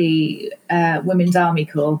is the Women's Army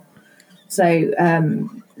Corps. So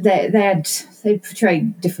they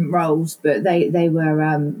portrayed different roles, but they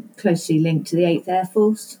were closely linked to the 8th Air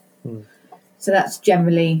Force. So that's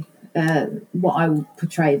generally what I would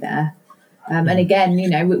portray there. And again,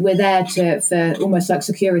 we're there for almost like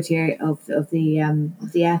security of the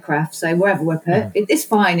aircraft. So wherever we're put, it's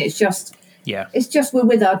fine. It's just we're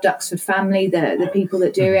with our Duxford family, the people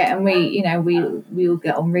that do it, and we all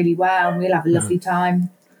get on really well, and we'll have a lovely time.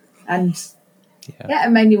 And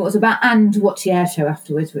and mainly what it's about, and watch the air show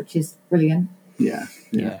afterwards, which is brilliant. Yeah,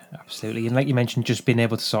 absolutely. And like you mentioned, just being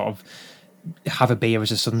able to sort of have a beer as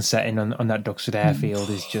the sun's setting on that Duxford airfield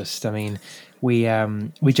is just, we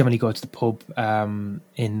generally go to the pub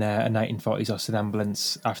in a 1940s Austin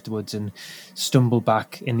ambulance afterwards and stumble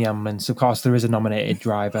back in the ambulance. Of course, there is a nominated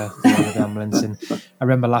driver in the ambulance, and I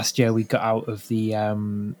remember last year we got out of the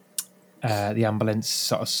ambulance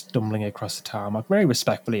sort of stumbling across the tarmac, very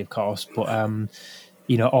respectfully, of course, but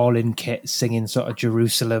all in kit, singing sort of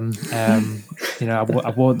Jerusalem.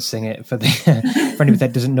 I won't sing it for anybody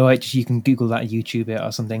that doesn't know it. Just you can Google that, YouTube it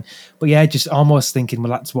or something. But just almost thinking,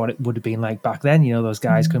 well, that's what it would have been like back then. Those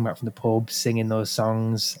guys coming back from the pub, singing those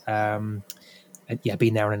songs. Being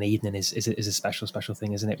there on an evening is a special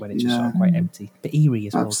thing, isn't it? When it's just sort of quite empty, but eerie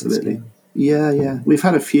as well. Absolutely. Yeah. We've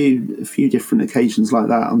had a few different occasions like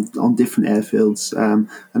that on different airfields.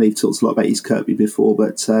 And he talked a lot about East Kirkby before,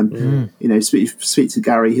 but speak to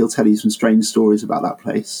Gary, he'll tell you some strange stories about that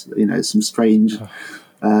place. Some strange,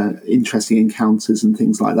 interesting encounters and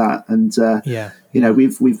things like that. And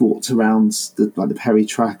we've walked around the Perry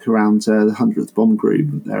track around the 100th Bomb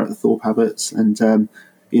Group there at the Thorpe Abbots, and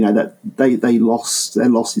that their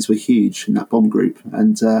losses were huge in that bomb group,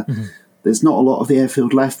 and. There's not a lot of the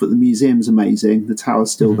airfield left, but the museum's amazing. The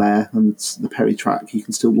tower's still there, and the Perry track you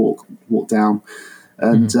can still walk down.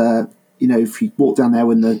 And if you walk down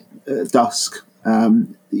there in the dusk,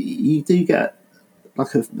 you do get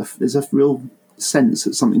there's a real sense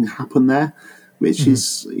that something happened there, which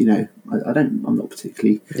is I'm not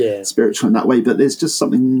particularly spiritual in that way, but there's just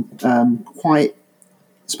something quite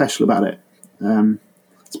special about it.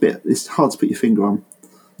 It's hard to put your finger on.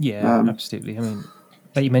 Yeah, absolutely. I mean,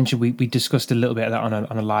 like you mentioned, we discussed a little bit of that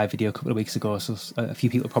on a live video a couple of weeks ago, so a few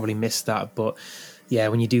people probably missed that. But yeah,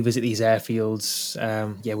 when you do visit these airfields,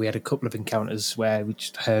 we had a couple of encounters where we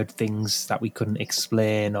just heard things that we couldn't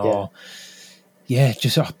explain, or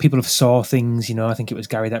people have saw things. I think it was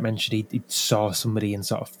Gary that mentioned he saw somebody in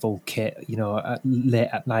sort of full kit, late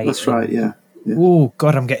at night. That's right. Yeah. Oh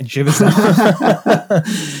God, I'm getting shivers now.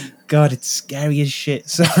 God, it's scary as shit.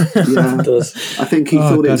 So. Yeah, I think he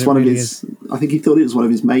thought it was one of his. I think he thought it was one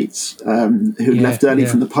of his mates who left early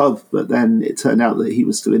from the pub, but then it turned out that he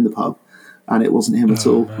was still in the pub, and it wasn't him at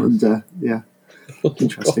all. Man. And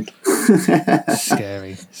interesting.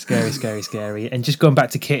 Scary. And just going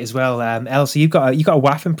back to kit as well, Elle, you got a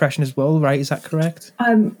WAF impression as well, right? Is that correct?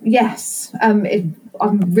 Yes. I'm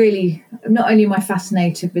really, not only am I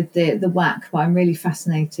fascinated with the WAC, but I'm really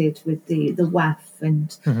fascinated with the WAF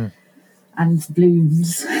and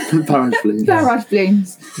balloons. Barrage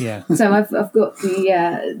balloons. Yeah. So I've got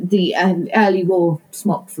the early war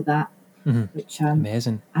smock for that, which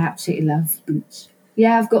amazing. I absolutely love. Boots.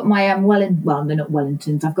 Yeah, I've got my they're not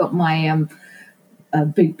Wellingtons. I've got my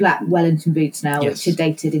black Wellington boots now, which are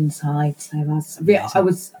dated inside. So I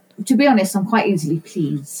was, to be honest, I'm quite easily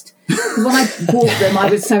pleased. Because when I bought them, I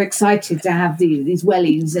was so excited to have these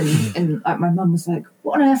wellies, and my mum was like,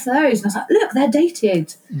 "What on earth are those?" And I was like, "Look, they're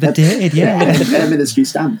dated." They're dated, yeah. They're ministry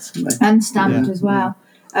stamped, and stamped as well.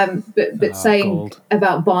 But saying gold.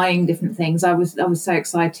 About buying different things, I was so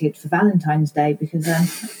excited for Valentine's Day because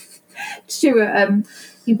Stuart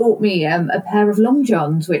he bought me a pair of long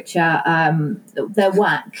johns, which are they're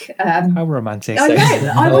whack. How romantic! I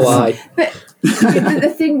know. I was, but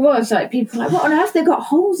the thing was, like, people were like, what on earth they got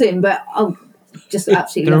holes in? But I'll just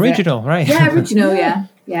absolutely. They're original, right? Yeah, original. Yeah.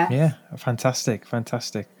 Fantastic. Well,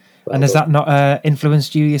 and has that not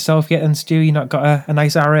influenced you yourself yet? And Stu, you not got a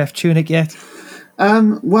nice RAF tunic yet?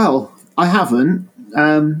 Well, I haven't,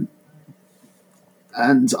 and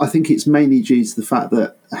I think it's mainly due to the fact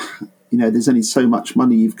that. There's only so much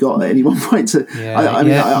money you've got at any one point.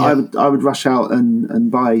 I would rush out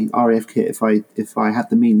and buy RAF kit if I had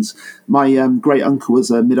the means. My great uncle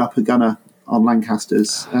was a mid-upper gunner on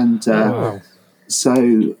Lancasters, and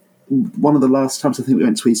so one of the last times I think we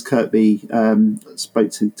went to East Kirkby,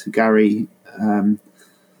 spoke to Gary, and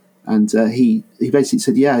he basically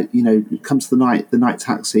said, come to the night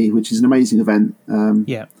taxi, which is an amazing event.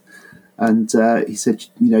 And he said,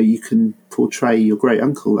 you can portray your great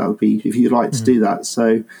uncle. That would be, if you'd like to do that.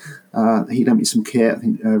 So he lent me some kit. I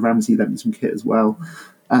think Ramsey lent me some kit as well.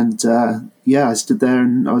 And I stood there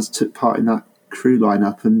and took part in that crew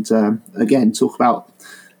lineup. And again, talk about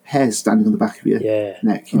hair standing on the back of your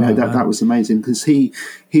neck. That was amazing because he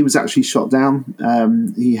was actually shot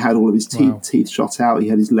down. He had all of his teeth shot out. He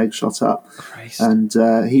had his legs shot up. Christ. And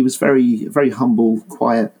he was very, very humble,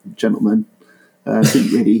 quiet gentleman.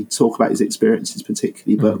 Didn't really talk about his experiences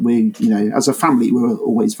particularly, but we, as a family, we were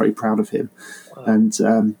always very proud of him. Wow.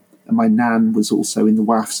 And my nan was also in the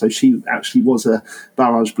WAF, so she actually was a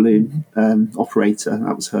barrage balloon operator.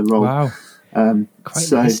 That was her role. Wow, quite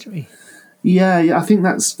the history. Yeah, I think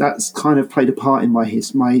that's kind of played a part in my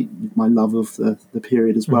love of the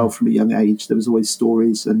period as well. From a young age, there was always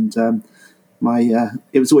stories and.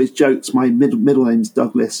 It was always jokes. My middle name's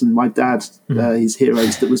Douglas, and my dad, his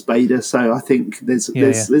heroes, that was Bader. So I think there's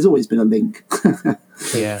always been a link.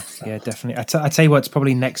 yeah, definitely. I tell you what's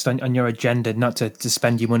probably next on your agenda. Not to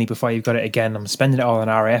spend your money before you've got it again. I'm spending it all on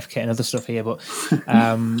RAF kit and other stuff here, but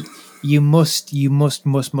you must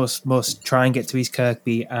try and get to East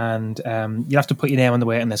Kirkby, and you'll have to put your name on the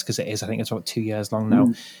waiting list because it is. I think it's about 2 years long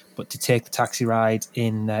now. But to take the taxi ride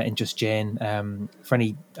in Just Jane, for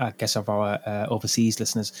any, I guess, of our overseas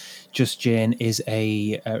listeners, Just Jane is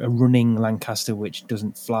a running Lancaster which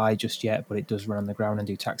doesn't fly just yet, but it does run on the ground and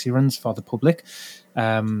do taxi runs for the public.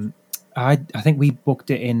 I think we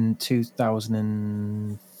booked it in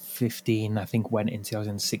 2015. I think went in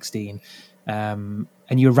 2016, and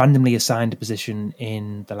you were randomly assigned a position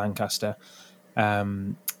in the Lancaster.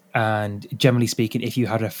 And generally speaking, if you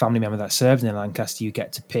had a family member that served in Lancaster, you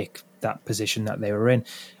get to pick that position that they were in.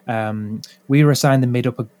 We were assigned the mid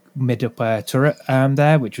upper turret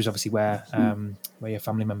there, which was obviously where your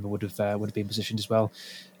family member would have been positioned as well.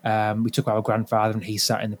 We took our grandfather, and he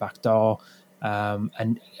sat in the back door.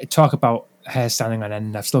 And talk about hair standing on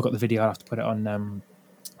end. I've still got the video. I'll have to put it on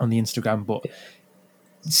the Instagram, but.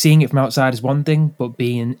 Seeing it from outside is one thing, but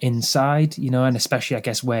being inside, and especially, I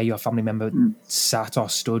guess, where your family member sat or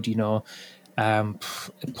stood, put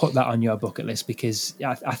that on your bucket list, because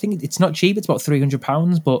I think it's not cheap. It's about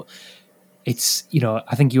 £300, but it's,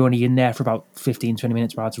 I think you're only in there for about 15, 20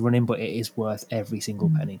 minutes prior to running, but it is worth every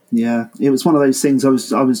single penny. Yeah, it was one of those things. I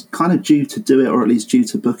was kind of due to do it, or at least due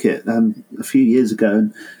to book it a few years ago,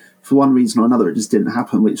 and for one reason or another, it just didn't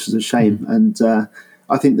happen, which was a shame. And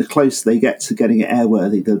I think the closer they get to getting it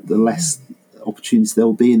airworthy, the less opportunities there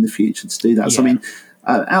will be in the future to do that. Yeah. So I mean,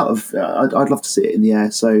 I'd love to see it in the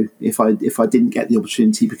air. So if I didn't get the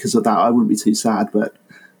opportunity because of that, I wouldn't be too sad. But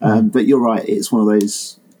you're right, it's one of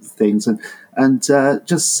those things, and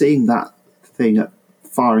just seeing that thing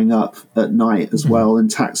firing up at night as well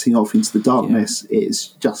and taxiing off into the darkness is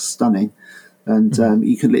just stunning. And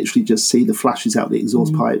you can literally just see the flashes out the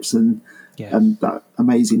exhaust pipes and that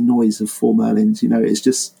amazing noise of 4 Merlins.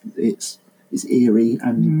 It's eerie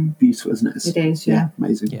and beautiful, isn't it? It is, yeah.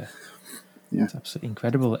 Amazing. Yeah, it's absolutely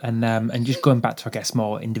incredible. And just going back to, I guess,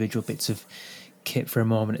 more individual bits of kit for a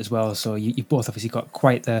moment as well. So you've both obviously got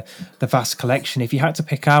quite the vast collection. If you had to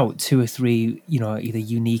pick out 2 or 3, either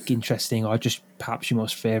unique, interesting, or just perhaps your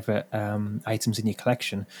most favourite items in your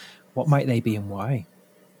collection, what might they be and why?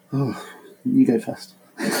 Oh, you go first.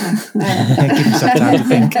 Give yourself time to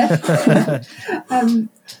think.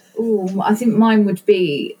 I think mine would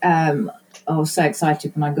be. I was so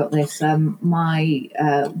excited when I got this. My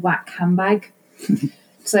WAC handbag.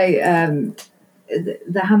 So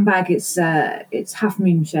the handbag, it's half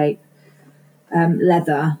moon shape,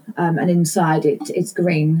 leather, and inside it's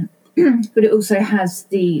green, but it also has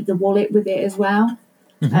the wallet with it as well.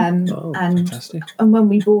 Fantastic. And when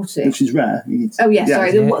we bought it, which is rare.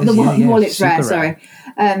 The wallet's rare. Sorry,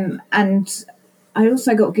 and I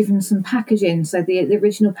also got given some packaging. So the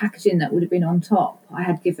original packaging that would have been on top, I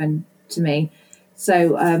had given to me.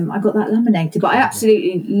 So I got that laminated. But I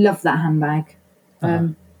absolutely love that handbag.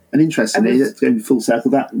 And interestingly, going full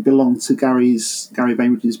circle, that belonged to Gary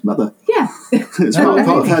Bainbridge's mother. Yeah, it's part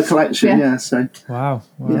of her collection. Yeah. So wow.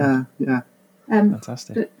 Yeah.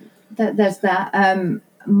 Fantastic. There's that.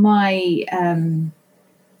 My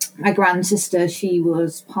grand sister, she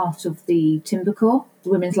was part of the Timber Corps,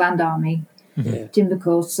 the Women's Land Army, Timber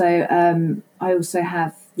Corps. So I also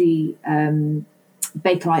have the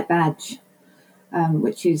Bakelite badge,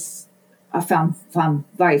 which is I found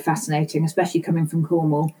very fascinating, especially coming from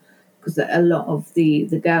Cornwall, because a lot of the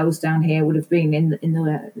girls down here would have been in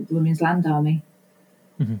the Women's Land Army.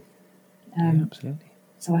 Absolutely.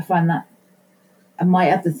 So I find that. And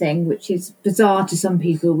my other thing, which is bizarre to some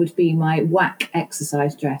people, would be my WAC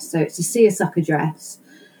exercise dress. So it's a seersucker dress,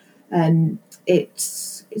 and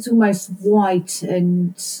it's almost white,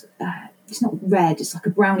 and it's not red. It's like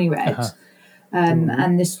a brownie red.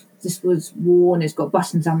 And this was worn. It's got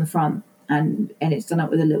buttons down the front, and it's done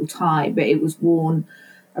up with a little tie. But it was worn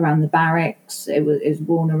around the barracks. It was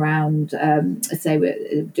worn around if they were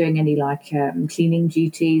doing any cleaning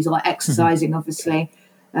duties or exercising, obviously.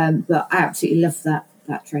 But I absolutely love that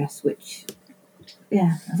dress, which,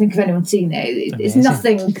 I think if anyone's seen it, it's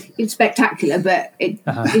nothing spectacular, but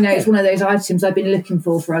it's one of those items I've been looking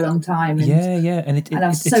for a long time. And, and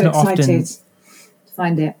I'm so excited to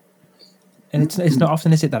find it. And it's not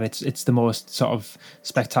often, is it, that it's the most sort of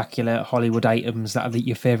spectacular Hollywood items that are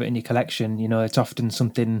your favourite in your collection. It's often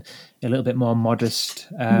something a little bit more modest,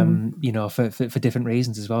 for different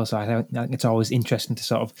reasons as well. So I think it's always interesting to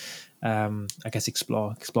sort of, I guess,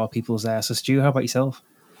 explore people's there. So Stu, how about yourself?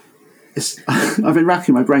 I've been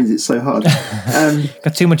racking my brains. It's so hard.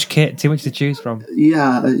 Got too much kit, too much to choose from.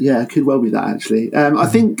 Yeah, it could well be that, actually. I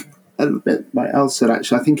think, a bit like Elle said,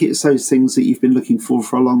 actually, I think it's those things that you've been looking for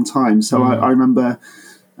a long time. So I remember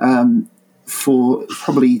for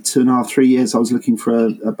probably 2.5, 3 years, I was looking for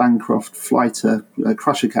a Bancroft Flighter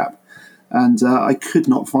crusher cap, and I could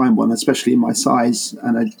not find one, especially in my size.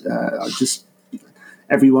 And I just,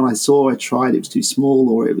 every one I saw, I tried, it was too small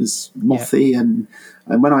or it was mothy. And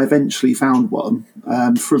when I eventually found one,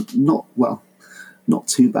 for not not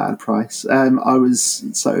too bad price. I was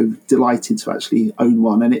so delighted to actually own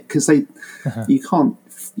one, and because you can't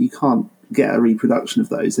get a reproduction of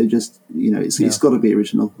those. They just, it's got to be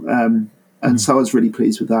original. And so I was really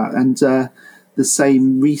pleased with that. And the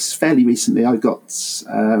same fairly recently, I got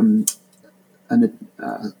an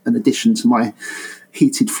addition to my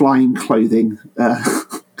heated flying clothing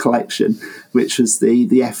collection, which was the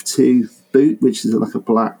F2 boot, which is like a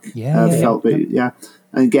black felt boot. Yeah.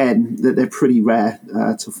 And again, they're pretty rare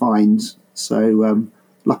to find. So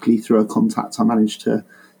luckily through a contact, I managed to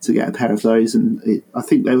get a pair of those. And I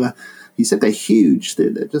think he said they're huge.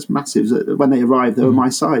 They're just massive. When they arrived, they were my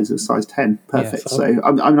size. They were size 10. Perfect. So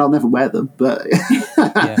I mean, I'll never wear them, but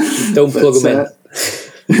don't plug them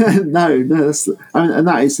in. No, and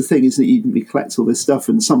that is the thing, is that you collect all this stuff,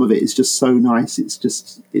 and some of it is just so nice.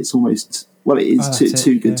 It's almost, well, it is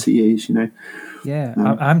too good to use, Yeah,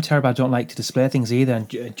 I'm terrible. I don't like to display things either, and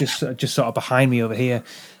just sort of behind me over here,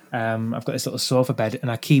 I've got this little sofa bed, and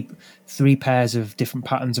I keep 3 pairs of different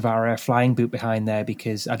patterns of RAF flying boot behind there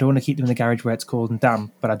because I don't want to keep them in the garage where it's cold and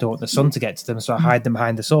damp, but I don't want the sun to get to them, so I hide them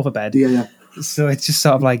behind the sofa bed. Yeah. So it's just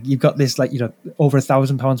sort of like you've got this, like, over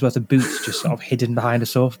 £1,000 worth of boots just sort of hidden behind a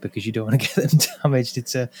sofa because you don't want to get them damaged.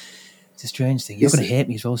 It's a strange thing. You're going to hate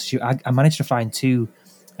me as well, Stu. I managed to find 2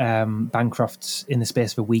 Bancrofts in the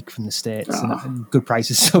space of a week from the States, and good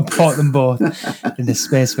prices, so bought them both in the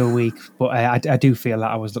space of a week. But I do feel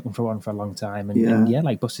that I was looking for one for a long time, and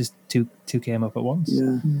like buses, two came up at once.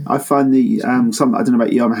 Yeah, I find the I don't know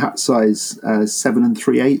about you, I'm a hat size 7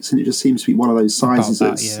 3/8, and it just seems to be one of those sizes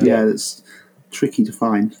that's tricky to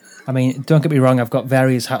find. I mean, don't get me wrong, I've got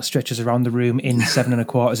various hat stretchers around the room in 7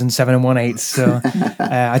 1/4 and 7 1/8, so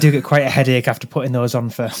I do get quite a headache after putting those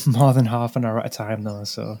on for more than half an hour at a time, though.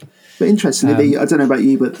 So, but interestingly, I don't know about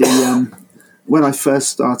you, but when I first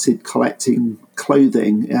started collecting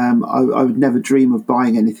clothing, I would never dream of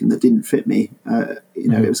buying anything that didn't fit me.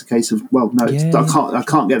 It was a case of, I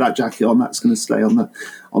can't get that jacket on. That's going to stay on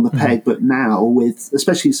the peg. But now, with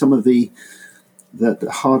especially some of the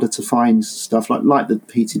harder to find stuff like the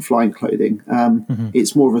heated flying clothing,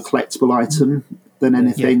 it's more of a collectible item than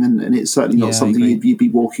anything, and it's certainly not something you'd be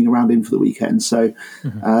walking around in for the weekend. So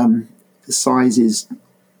the sizes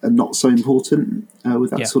are not so important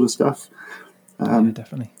with that sort of stuff.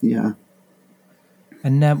 Definitely. Yeah.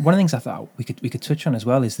 And one of the things I thought we could touch on as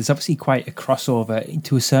well is there's obviously quite a crossover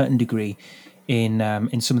to a certain degree in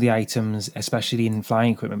some of the items, especially in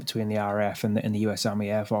flying equipment, between the RAF and the US Army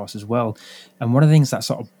Air Force as well. And one of the things that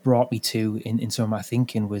sort of brought me to in some of my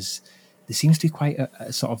thinking was there seems to be quite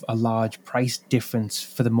a sort of a large price difference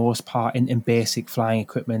for the most part in basic flying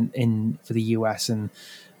equipment for the US and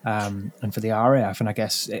for the RAF. And I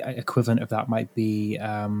guess equivalent of that might be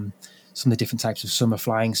some of the different types of summer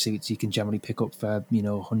flying suits you can generally pick up for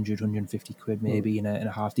 100, 150 quid maybe in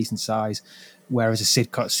a half decent size, whereas a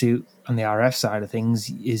Sidcot suit on the RF side of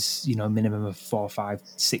things is a minimum of 400, 500,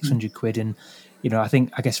 600 quid. And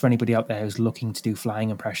I guess for anybody out there who's looking to do flying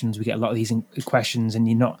impressions, we get a lot of these questions, and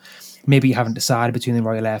maybe you haven't decided between the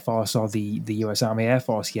Royal Air Force or the US Army Air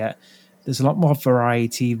Force yet. There's a lot more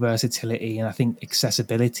variety, versatility, and I think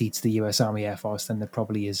accessibility to the US Army Air Force than there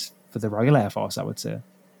probably is for the Royal Air Force, I would say.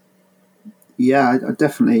 Yeah,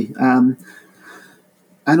 definitely. And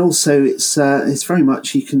also, it's very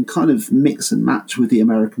much, you can kind of mix and match with the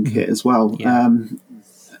American kit as well. Yeah.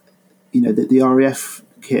 The RAF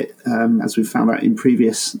kit, as we've found out in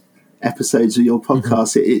previous episodes of your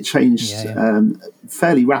podcast, it changed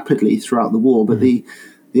fairly rapidly throughout the war. But the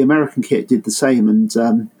American kit did the same,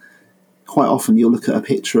 and quite often you'll look at a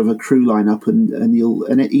picture of a crew lineup,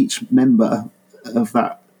 and each member of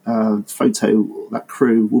that photo, that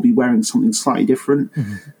crew, will be wearing something slightly different,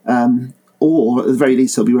 or at the very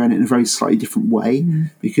least they'll be wearing it in a very slightly different way,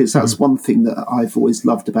 because that's one thing that I've always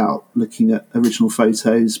loved about looking at original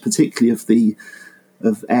photos, particularly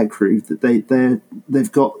of air crew, that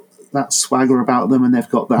they've got that swagger about them, and they've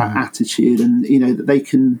got that attitude, and that they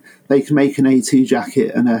can make an A2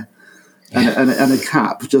 jacket and a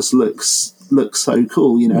cap just looks so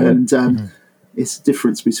cool, and it's the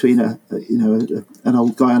difference between an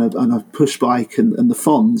old guy on a push bike and the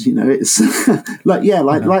Fonz. It's like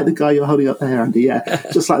the guy you're holding up there, Andy. Yeah,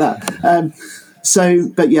 just like that.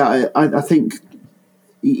 I think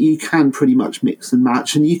you can pretty much mix and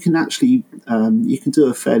match, and you can actually you can do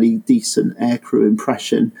a fairly decent aircrew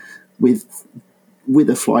impression with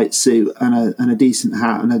a flight suit and a decent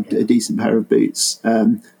hat and a decent pair of boots,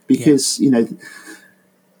 because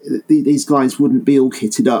these guys wouldn't be all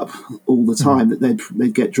kitted up all the time. That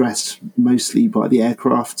they'd get dressed mostly by the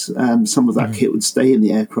aircraft. Some of that kit would stay in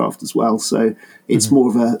the aircraft as well. So it's more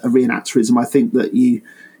of a reenactorism. I think that you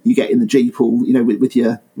you get in the Jeep all, with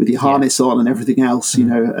your harness on and everything else,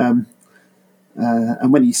 and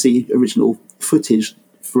when you see original footage,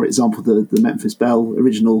 for example, the Memphis Belle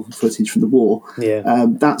original footage from the war,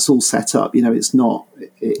 that's all set up. It's not.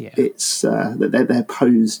 It's they're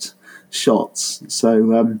posed shots.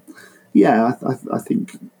 So I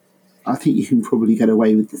think you can probably get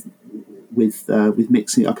away with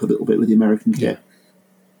mixing it up a little bit with the American kit. Yeah.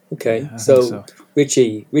 Okay, so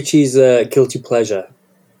Richie's guilty pleasure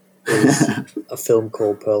is a film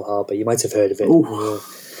called Pearl Harbor. You might have heard of it.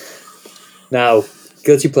 Now,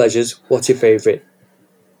 guilty pleasures. What's your favourite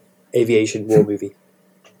aviation war movie?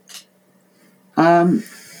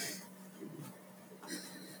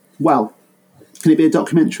 Well, can it be a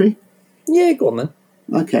documentary? Yeah, go on then.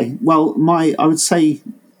 Okay. Well, I would say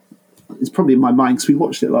it's probably in my mind because we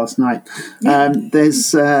watched it last night.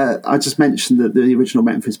 There's I just mentioned that the original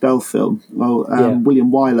Memphis Belle film. Well,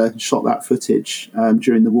 William Wyler shot that footage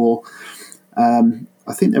during the war.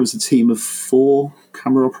 I think there was a team of 4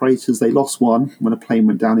 camera operators. They lost one when a plane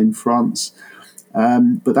went down in France.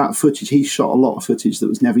 But that footage, he shot a lot of footage that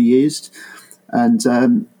was never used. And a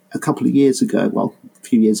few years ago,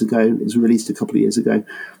 it was released a couple of years ago.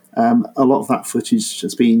 A lot of that footage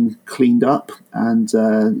has been cleaned up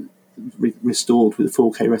and restored with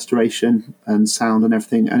 4K restoration and sound and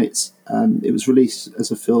everything. And it was released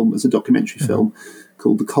as a documentary film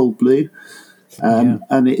called The Cold Blue.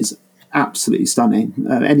 And it is absolutely stunning.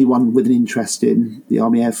 Anyone with an interest in the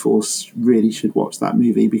Army Air Force really should watch that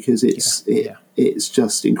movie because it's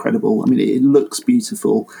just incredible. I mean, it looks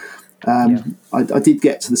beautiful. I did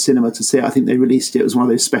get to the cinema to see it. I think they released it. It was one of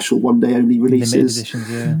those special one-day only releases.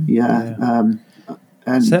 Limited editions,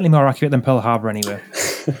 and certainly more accurate than Pearl Harbor anyway.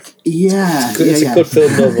 It's a good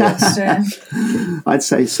film nonetheless. I'd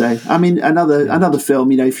say so. I mean, another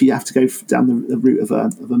film, if you have to go down the route of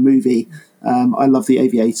a movie, I love The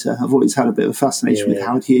Aviator. I've always had a bit of a fascination with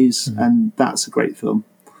Howard Hughes, and that's a great film.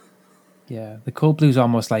 Yeah, The Cold Blue is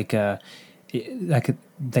almost like a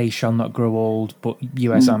They Shall Not Grow Old, but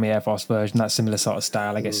US Army Air Force version. That similar sort of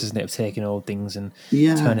style, I guess, isn't it, of taking old things and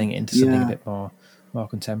turning it into something a bit more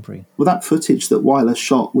contemporary. Well, that footage that Wyler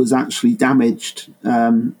shot was actually damaged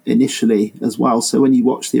initially as well. So when you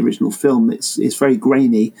watch the original film, it's very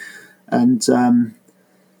grainy, and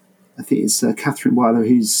I think it's Catherine Wyler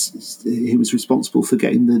who was responsible for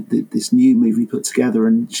getting this new movie put together,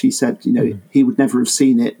 and she said, he would never have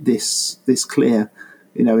seen it this clear.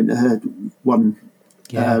 And her one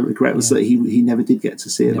regret was that he never did get to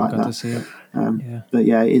see it like that. But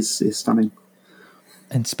it is stunning.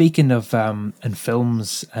 And speaking of and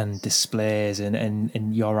films and displays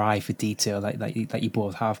and your eye for detail that you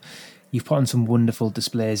both have, you've put on some wonderful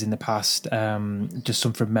displays in the past. Just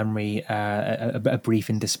some from memory, a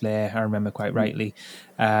briefing display I remember quite rightly.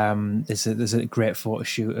 There's a great photo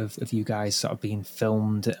shoot of you guys sort of being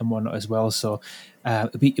filmed and whatnot as well. So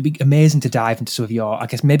it'd be amazing to dive into some of your, I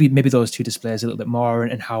guess maybe those 2 displays a little bit more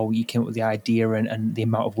and how you came up with the idea and the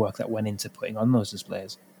amount of work that went into putting on those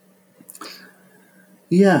displays.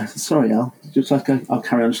 Yeah, sorry, Al. Just like I'll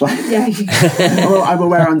carry on. I'm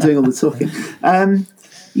aware I'm doing all the talking.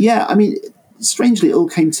 I mean, strangely, it all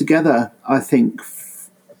came together, I think,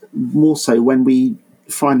 more so when we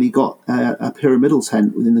finally got a pyramidal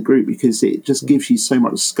tent within the group, because it just gives you so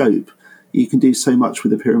much scope. You can do so much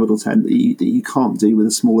with a pyramidal tent that you can't do with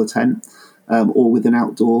a smaller tent or with an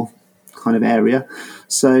outdoor kind of area.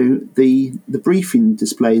 So the briefing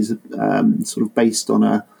displays sort of based on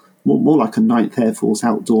a more like a 9th Air Force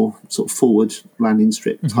outdoor sort of forward landing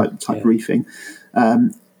strip type briefing.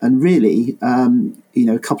 And really,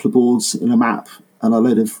 a couple of boards and a map and a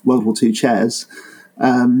load of World War II chairs,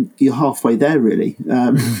 you're halfway there, really.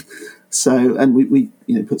 So, and we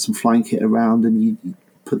put some flying kit around, and you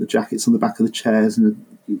put the jackets on the back of the chairs and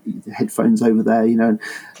the headphones over there, and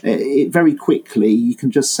it very quickly you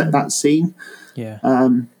can just set that scene.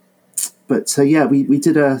 But we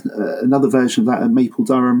did another version of that at Maple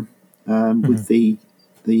Durham with the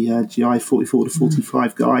GI 44 to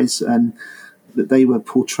 45 guys, and that they were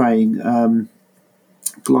portraying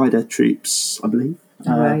glider troops, I believe.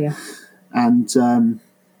 And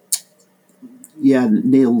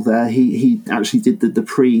Neil there, he actually did the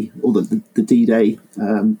pre or the D-Day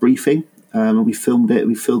briefing, and we filmed it.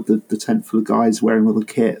 We filled the tent full of guys wearing all the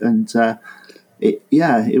kit, and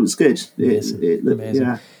it was good. It looked,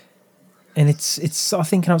 amazing. And it's sort of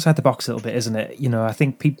thinking outside the box a little bit, isn't it? I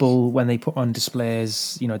think people, when they put on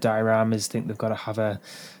displays, dioramas, think they've got to have a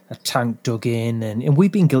tank dug in, and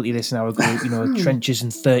we've been guilty of this in our group, trenches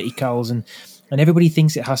and 30 cals, and And everybody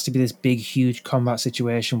thinks it has to be this big, huge combat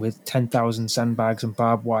situation with 10,000 sandbags and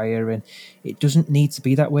barbed wire, and it doesn't need to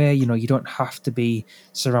be that way. You know, you don't have to be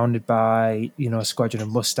surrounded by, you know, a squadron of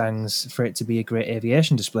Mustangs for it to be a great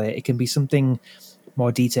aviation display. It can be something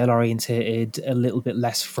more detail orientated, a little bit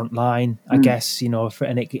less frontline, I guess, you know,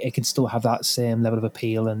 and it can still have that same level of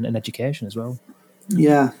appeal and education as well.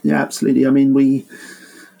 Yeah, absolutely. I mean,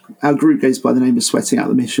 our group goes by the name of Sweating Out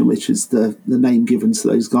the Mission, which is the name given to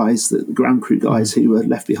those guys, the ground crew guys who were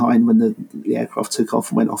left behind when the aircraft took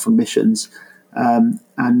off and went off on missions.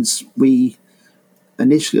 And we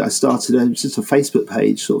initially, I started just a Facebook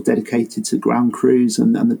page sort of dedicated to ground crews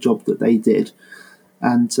and the job that they did.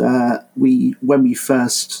 And when we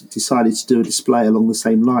first decided to do a display along the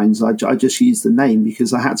same lines, I just used the name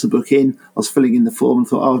because I had to book in. I was filling in the form and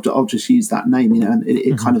thought, I'll just use that name, you know, and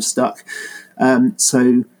it kind of stuck.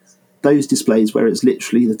 So those displays where it's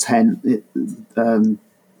literally the tent,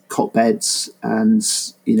 cot beds, and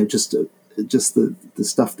you know just the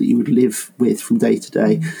stuff that you would live with from day to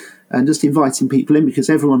day. And just inviting people in because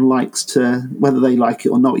everyone likes to, whether they like it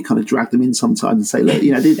or not, we kind of drag them in sometimes and say, look,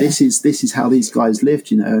 you know, this is how these guys lived,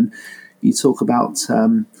 you know. And you talk about,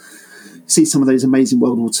 see some of those amazing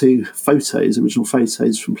World War II photos, original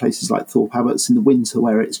photos from places like Thorpe Abbotts in the winter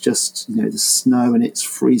where it's just, you know, the snow and it's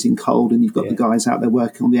freezing cold and you've got the guys out there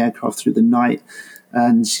working on the aircraft through the night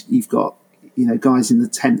and you've got, you know, guys in the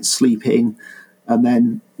tent sleeping. And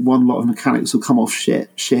then one lot of mechanics will come off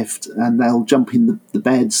shift and they'll jump in the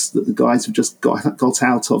beds that the guys have just got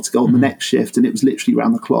out of to go on the next shift. And it was literally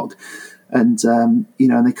round the clock. And, you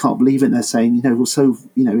know, and they can't believe it. And they're saying, you know, well, so,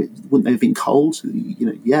 you know, wouldn't they have been cold? You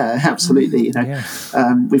know, yeah, absolutely. You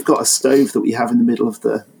know, we've got a stove that we have in the middle of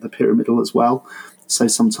the pyramidal as well. So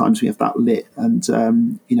sometimes we have that lit and,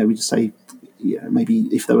 you know, we just say, yeah, maybe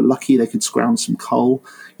if they were lucky, they could scrounge some coal.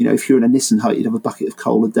 You know, if you're in a Nissan hut, you'd have a bucket of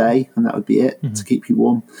coal a day, and that would be it to keep you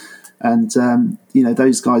warm. And you know,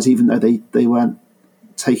 those guys, even though they weren't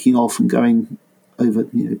taking off and going over,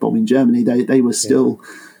 you know, bombing Germany, they were still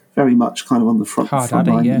very much kind of on the front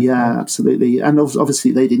line. Yeah, absolutely. And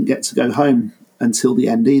obviously, they didn't get to go home until the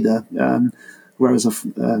end either. Whereas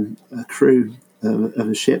a crew of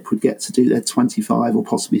a ship would get to do their 25 or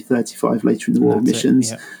possibly 35 later in the war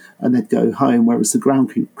missions. And they'd go home, whereas the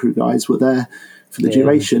ground crew guys were there for the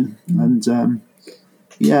duration. And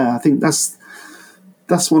I think that's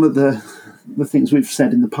one of the things we've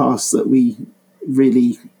said in the past that we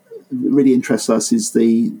really interests us is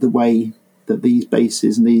the way that these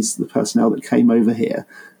bases and the personnel that came over here,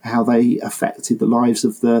 how they affected the lives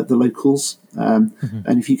of the locals. And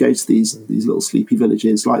if you go to these little sleepy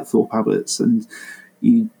villages like Thorpe Abbotts, and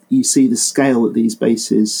you see the scale that these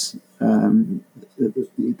bases.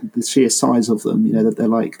 The sheer size of them, you know, that they're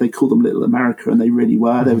like, they call them Little America, and they really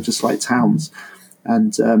were. They were just like towns,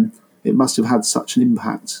 and it must have had such an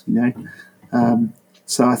impact, you know.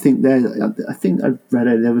 So I think I read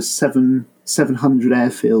it. There was 700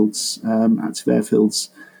 airfields, active airfields,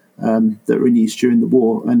 that were in use during the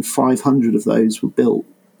war, and 500 of those were built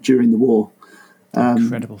during the war.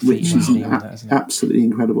 Incredible, which is absolutely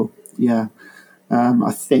incredible. Yeah,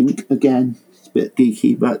 I think again. Bit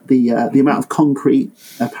geeky, but the amount of concrete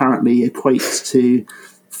apparently equates to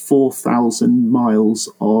 4,000 miles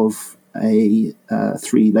of a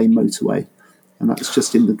 3-lane motorway, and that's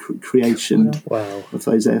just in the creation of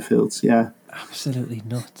those airfields. Yeah, absolutely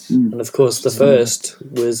nuts. And of course, the first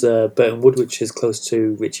was Burton Wood, which is close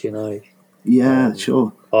to Richie and I. Yeah,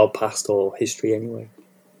 sure. Our past or history, anyway.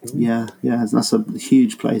 Yeah, that's a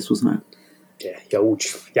huge place, wasn't it? Yeah,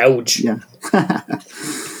 huge. Yeah.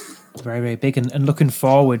 Very, very big, and looking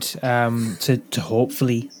forward to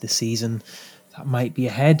hopefully the season that might be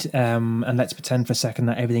ahead. And let's pretend for a second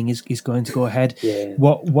that everything is going to go ahead. Yeah.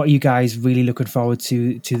 What are you guys really looking forward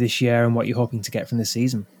to this year, and what you're hoping to get from this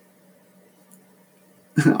season?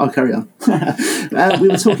 I'll carry on. We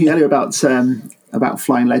were talking earlier about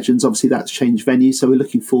Flying Legends. Obviously, that's changed venue, so we're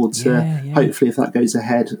looking forward to hopefully if that goes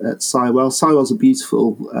ahead at Sywell. Sywell's a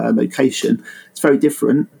beautiful location. It's very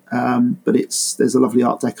different, but there's a lovely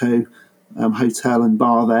Art Deco hotel and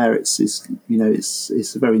bar there. It's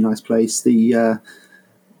a very nice place. The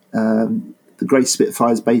Grace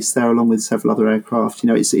Spitfire's based there, along with several other aircraft. You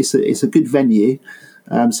know, it's a good venue.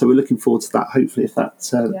 So we're looking forward to that. Hopefully, if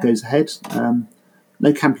that goes ahead.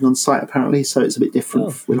 No camping on site apparently, so it's a bit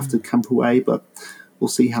different. We'll have to camp away, but we'll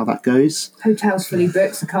see how that goes. Hotel's fully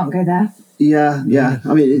booked, so can't go there. Yeah.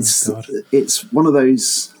 I mean, it's one of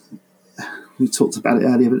those. We talked about it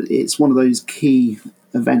earlier, but it's one of those key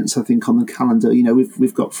events I think on the calendar. You know,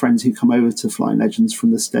 we've got friends who come over to Flying Legends from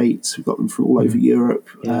the States. We've got them from all over Europe.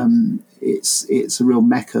 Yeah. It's a real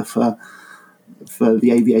mecca for for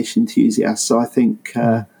the aviation enthusiasts. So I think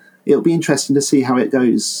it'll be interesting to see how it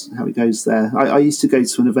goes there. I used to go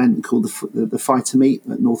to an event called the Fighter Meet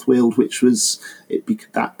at North Weald, which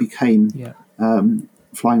became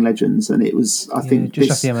Flying Legends, and it was I think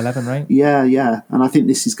just off the M11, right? Yeah, and I think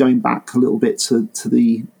this is going back a little bit to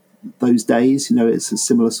those days. It's a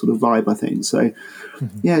similar sort of vibe, I think. So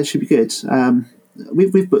yeah, it should be good.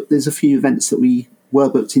 We've booked, there's a few events that we were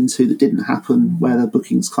booked into that didn't happen, where the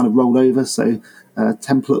bookings kind of rolled over. So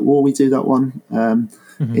Temple at War, we do that one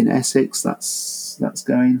in Essex. That's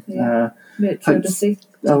going. Odyssey.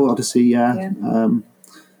 Odyssey, yeah.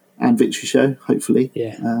 And Victory Show, hopefully.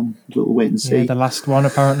 Yeah. We'll wait and see. Yeah, the last one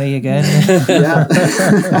apparently again. Yeah.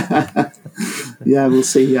 Yeah, we'll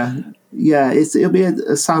see. Yeah, it'll be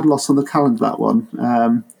a sad loss on the calendar, that one.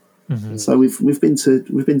 So we've been to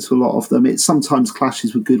a lot of them. It sometimes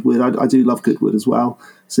clashes with Goodwood. I do love Goodwood as well.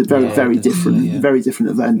 It's a very different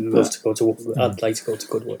event. I'd like to go to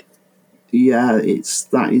Goodwood. Yeah,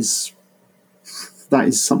 that is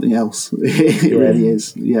something else. It really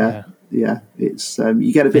is. Yeah. It's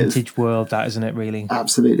you get a bit vintage world, that, isn't it? Really,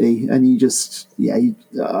 absolutely. And you just I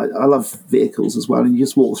love vehicles as well. And you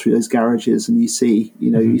just walk through those garages and you see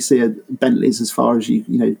you see a Bentleys as far as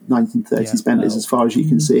 1930s Bentleys as far as you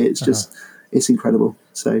can see. It's just it's incredible.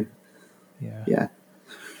 So yeah.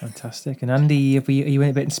 Fantastic. And Andy, are you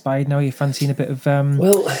a bit inspired now? Are you fancying a bit of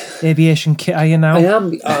aviation kit? Are you now? I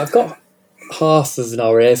am. I've got half of an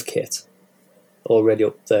RAF kit already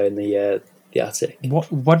up there in the attic.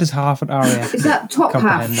 What does half an RAF? Is that top half,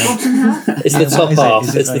 bottom half? It's the top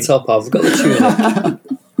half. It's the top half. I've got the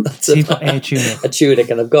tunic. So you've got a tunic. A tunic,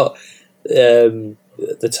 and I've got the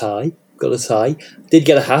tie. Got a tie. Did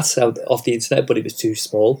get a hat off the internet, but it was too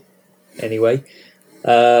small. Anyway,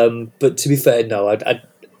 but to be fair, no, I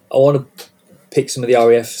want to pick some of the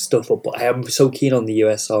RAF stuff up, but I am so keen on the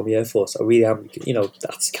US Army Air Force. I really am.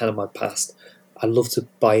 That's kind of my past. I'd love to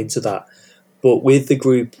buy into that, but with the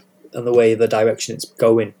group and the way the direction it's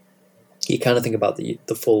going, you kind of think about the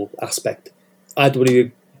full aspect. I'd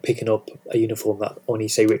be picking up a uniform that only,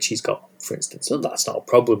 say, Richie's got, for instance. So that's not a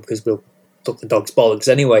problem because we'll duck the dog's bollocks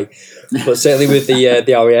anyway. But certainly with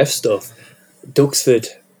the RAF stuff, Duxford,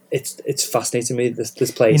 it's fascinating to me, this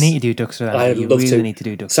place. You need to do Duxford. I'd you love really to. need to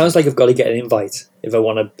do Duxford. Sounds like I've got to get an invite if I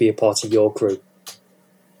want to be a part of your crew.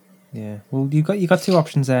 Yeah, well, you got two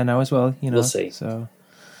options there now as well. We'll see. So.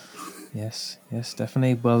 Yes,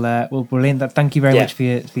 definitely. Well, brilliant. Thank you very much for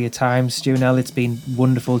your time, Stu and Elle. It's been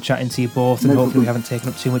wonderful chatting to you both, and hopefully we haven't taken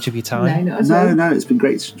up too much of your time. No, it's been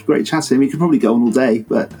great chatting. We could probably go on all day,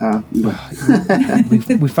 but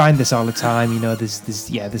we find this all the time.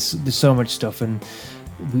 There's so much stuff, and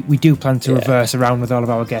we do plan to reverse around with all of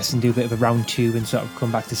our guests and do a bit of a round two and sort of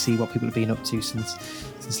come back to see what people have been up to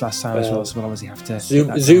since last time as well. So we'll obviously have to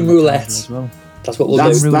Zoom roulette as well. That's what we'll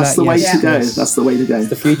do. That's the way to go. That's the way to go. It's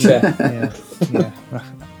the future. Yeah.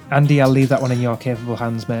 Andy, I'll leave that one in your capable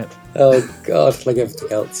hands, mate. Oh God, like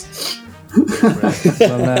everything else.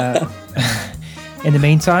 Well, in the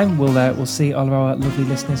meantime, we'll see all of our lovely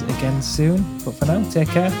listeners again soon. But for now, take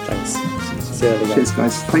care. Thanks. Cheers,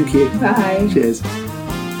 guys. Thank you. Bye. Cheers.